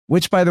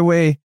 which, by the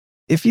way,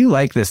 if you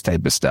like this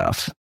type of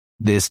stuff,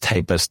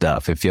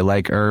 if you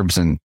like herbs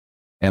and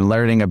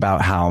learning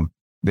about how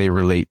they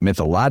relate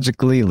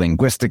mythologically,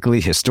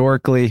 linguistically,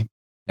 historically,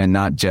 and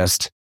not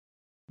just,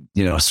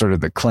 sort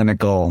of the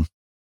clinical,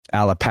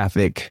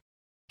 allopathic,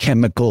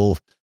 chemical,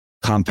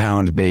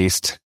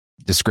 compound-based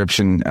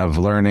description of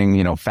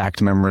learning, fact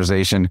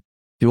memorization.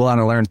 You want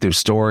to learn through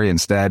story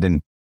instead,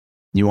 and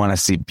you want to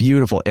see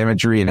beautiful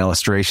imagery and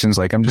illustrations.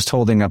 Like, I'm just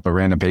holding up a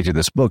random page of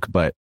this book,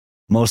 but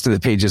most of the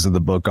pages of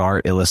the book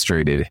are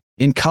illustrated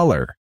in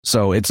color.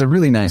 So it's a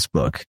really nice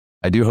book.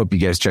 I do hope you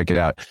guys check it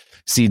out.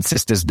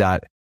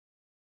 Sistas.co.uk.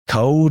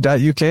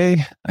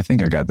 I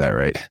think I got that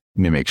right. Let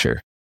me make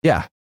sure.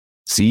 Yeah.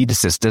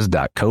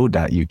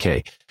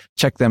 Sistas.co.uk.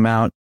 Check them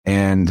out.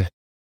 And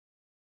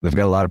they've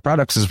got a lot of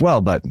products as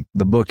well, but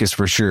the book is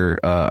for sure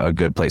a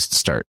good place to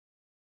start.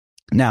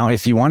 Now,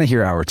 if you want to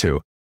hear hour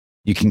two,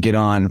 you can get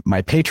on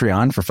my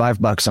Patreon for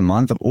 $5 a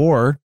month,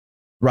 or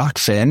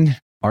Rockfin,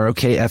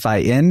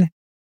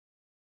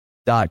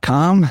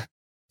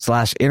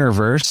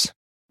 ROKFIN.com/Innerverse,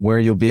 where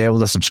you'll be able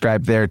to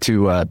subscribe there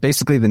to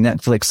basically the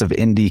Netflix of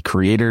indie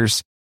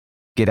creators,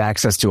 get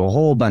access to a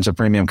whole bunch of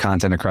premium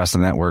content across the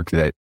network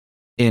that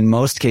in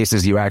most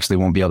cases you actually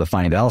won't be able to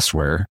find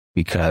elsewhere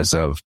because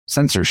of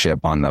censorship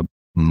on the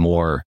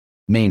more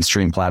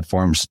mainstream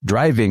platforms,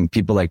 driving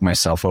people like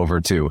myself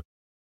over to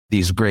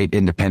these great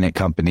independent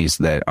companies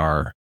that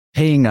are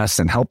paying us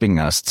and helping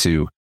us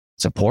to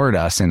support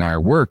us in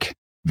our work.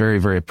 Very,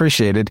 very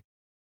appreciated.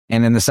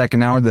 And in the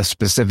second hour, the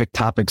specific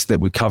topics that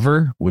we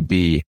cover would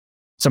be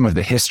some of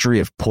the history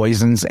of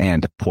poisons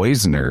and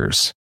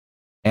poisoners,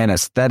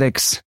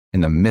 anesthetics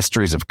and the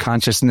mysteries of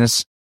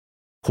consciousness,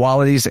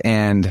 qualities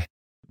and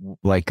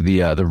like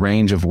the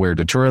range of where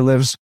Datura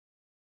lives.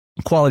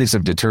 Qualities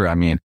of Datura, I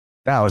mean,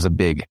 that was a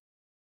big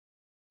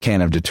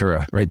can of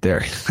Datura right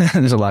there.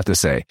 There's a lot to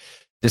say.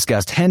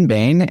 Discussed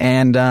henbane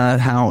and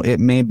how it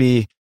may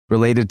be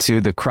related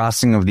to the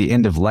crossing of the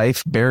end of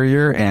life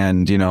barrier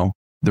and,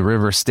 the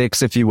river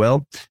Styx, if you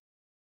will.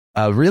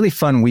 A really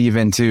fun weave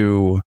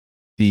into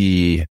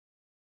the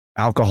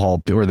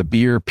alcohol or the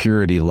beer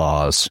purity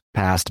laws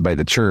passed by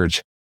the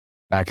church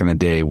back in the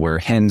day, where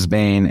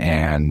hensbane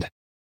and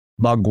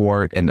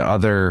mugwort and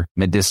other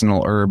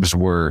medicinal herbs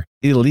were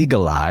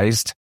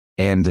illegalized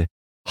and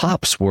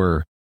hops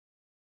were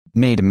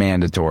made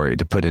mandatory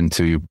to put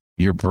into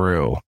your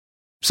brew.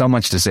 So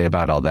much to say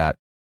about all that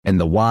and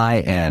the why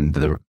and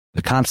the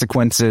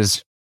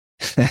consequences.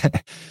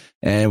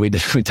 And we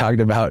talked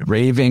about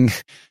raving,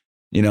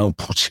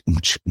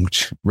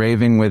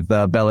 raving with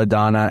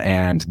belladonna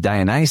and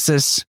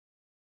Dionysus,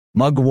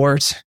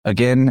 mugwort,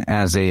 again,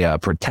 as a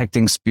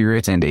protecting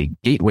spirit and a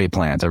gateway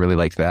plant. I really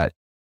like that.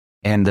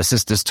 And the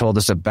sisters told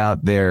us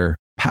about their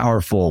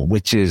powerful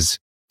witches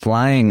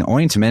flying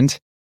ointment.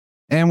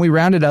 And we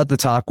rounded out the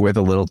talk with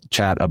a little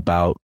chat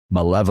about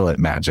malevolent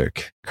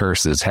magic,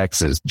 curses,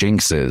 hexes,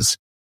 jinxes,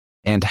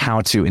 and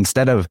how to,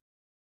 instead of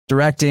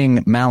directing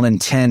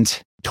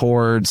malintent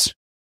towards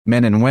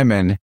men and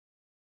women,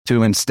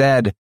 to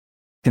instead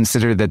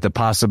consider that the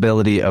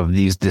possibility of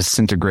these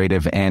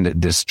disintegrative and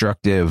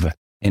destructive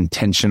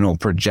intentional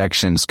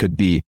projections could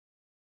be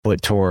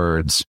put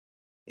towards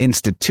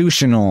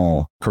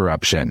institutional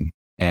corruption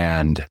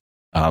and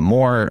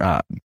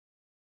more,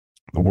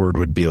 the word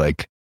would be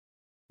like,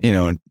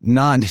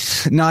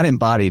 not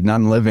embodied,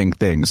 non-living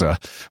things,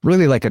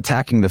 really like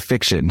attacking the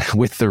fiction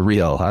with the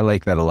real. I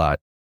like that a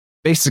lot.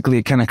 basically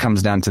it kind of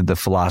comes down to the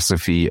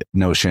philosophy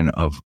notion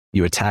of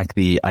you attack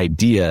the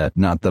idea,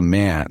 not the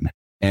man.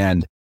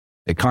 And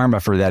the karma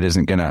for that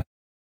isn't going to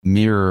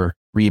mirror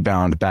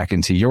rebound back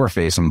into your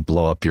face and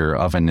blow up your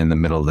oven in the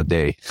middle of the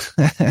day.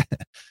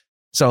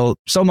 So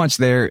much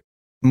there,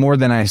 more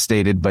than I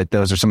stated, but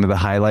those are some of the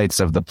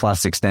highlights of the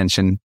Plus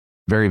extension.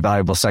 Very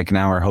valuable second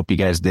hour. Hope you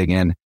guys dig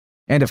in.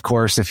 And of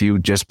course, if you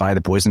just buy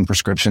the Poison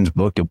Prescriptions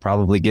book, you'll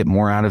probably get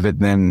more out of it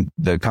than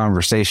the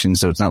conversation.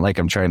 So it's not like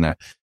I'm trying to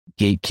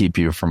gatekeep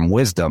you from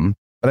wisdom,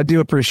 but I do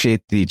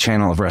appreciate the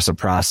channel of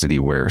reciprocity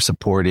where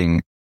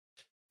supporting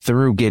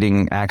through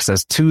getting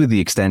access to the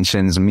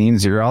extensions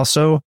means you're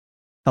also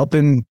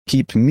helping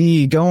keep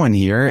me going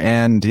here.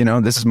 And,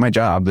 this is my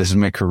job. This is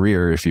my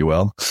career, if you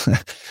will.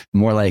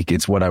 More like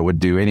it's what I would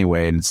do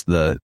anyway. And it's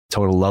the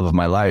total love of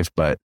my life,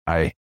 but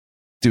I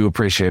do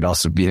appreciate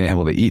also being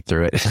able to eat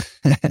through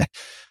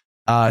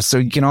it. So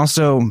you can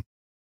also,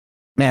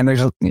 man,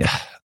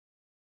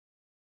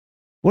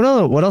 what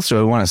else do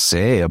I want to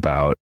say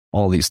about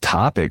all these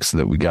topics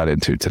that we got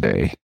into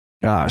today?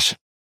 Gosh.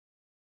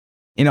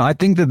 I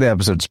think that the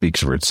episode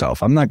speaks for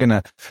itself. I'm not going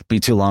to be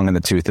too long in the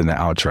tooth in the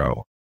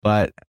outro,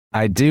 but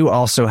I do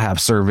also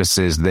have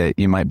services that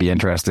you might be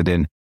interested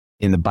in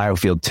the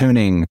biofield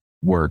tuning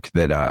work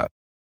that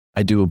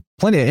I do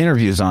plenty of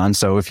interviews on.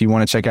 So if you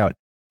want to check out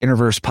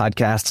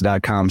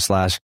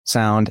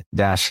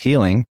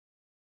innerversepodcast.com/sound-healing,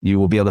 you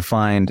will be able to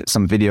find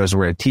some videos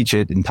where I teach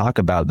it and talk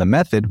about the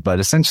method. But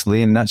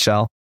essentially, in a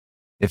nutshell,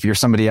 if you're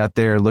somebody out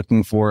there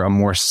looking for a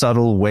more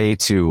subtle way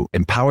to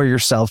empower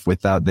yourself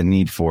without the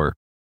need for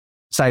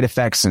side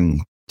effects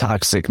and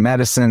toxic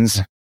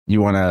medicines,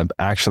 you want to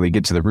actually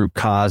get to the root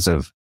cause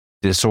of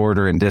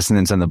disorder and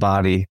dissonance in the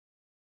body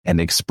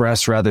and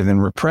express rather than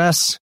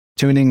repress,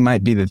 tuning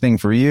might be the thing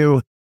for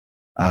you.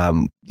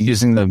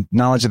 Using the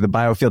knowledge of the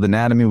biofield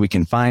anatomy, we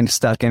can find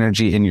stuck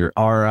energy in your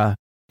aura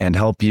and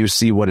help you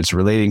see what it's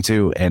relating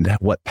to and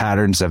what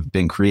patterns have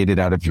been created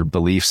out of your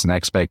beliefs and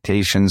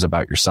expectations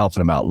about yourself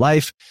and about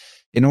life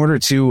in order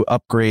to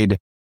upgrade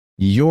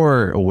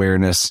your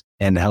awareness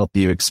and help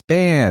you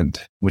expand,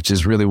 which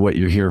is really what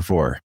you're here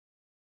for.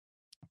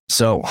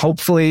 So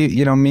hopefully,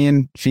 me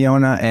and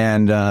Fiona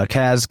and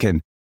Kaz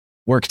can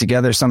work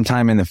together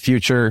sometime in the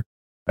future.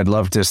 I'd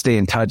love to stay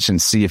in touch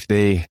and see if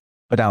they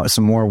put out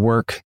some more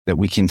work that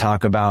we can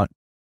talk about.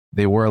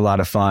 They were a lot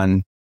of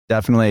fun.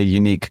 Definitely a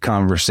unique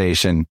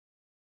conversation.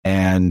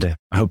 And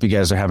I hope you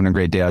guys are having a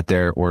great day out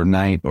there or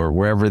night or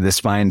wherever this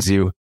finds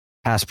you,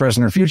 past,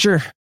 present, or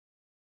future.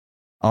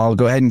 I'll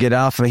go ahead and get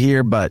off of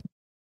here, but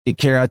take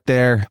care out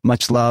there.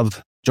 Much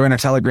love. Join our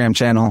Telegram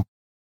channel,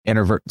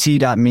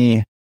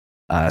 t.me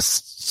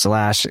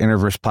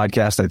 /Interverse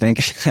podcast, I think,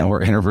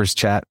 or Interverse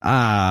chat.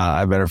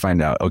 I better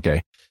find out.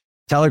 Okay.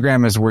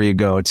 Telegram is where you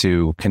go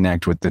to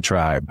connect with the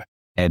tribe.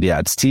 And yeah,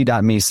 it's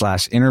t.me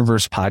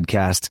 /Interverse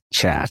podcast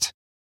chat.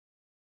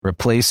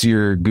 Replace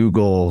your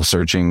Google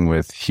searching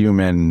with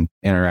human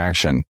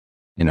interaction,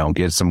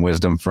 get some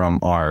wisdom from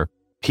our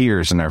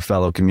peers and our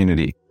fellow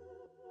community.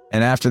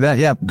 And after that,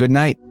 yeah, good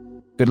night.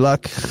 Good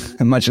luck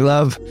and much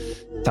love.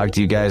 Talk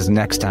to you guys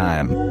next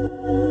time.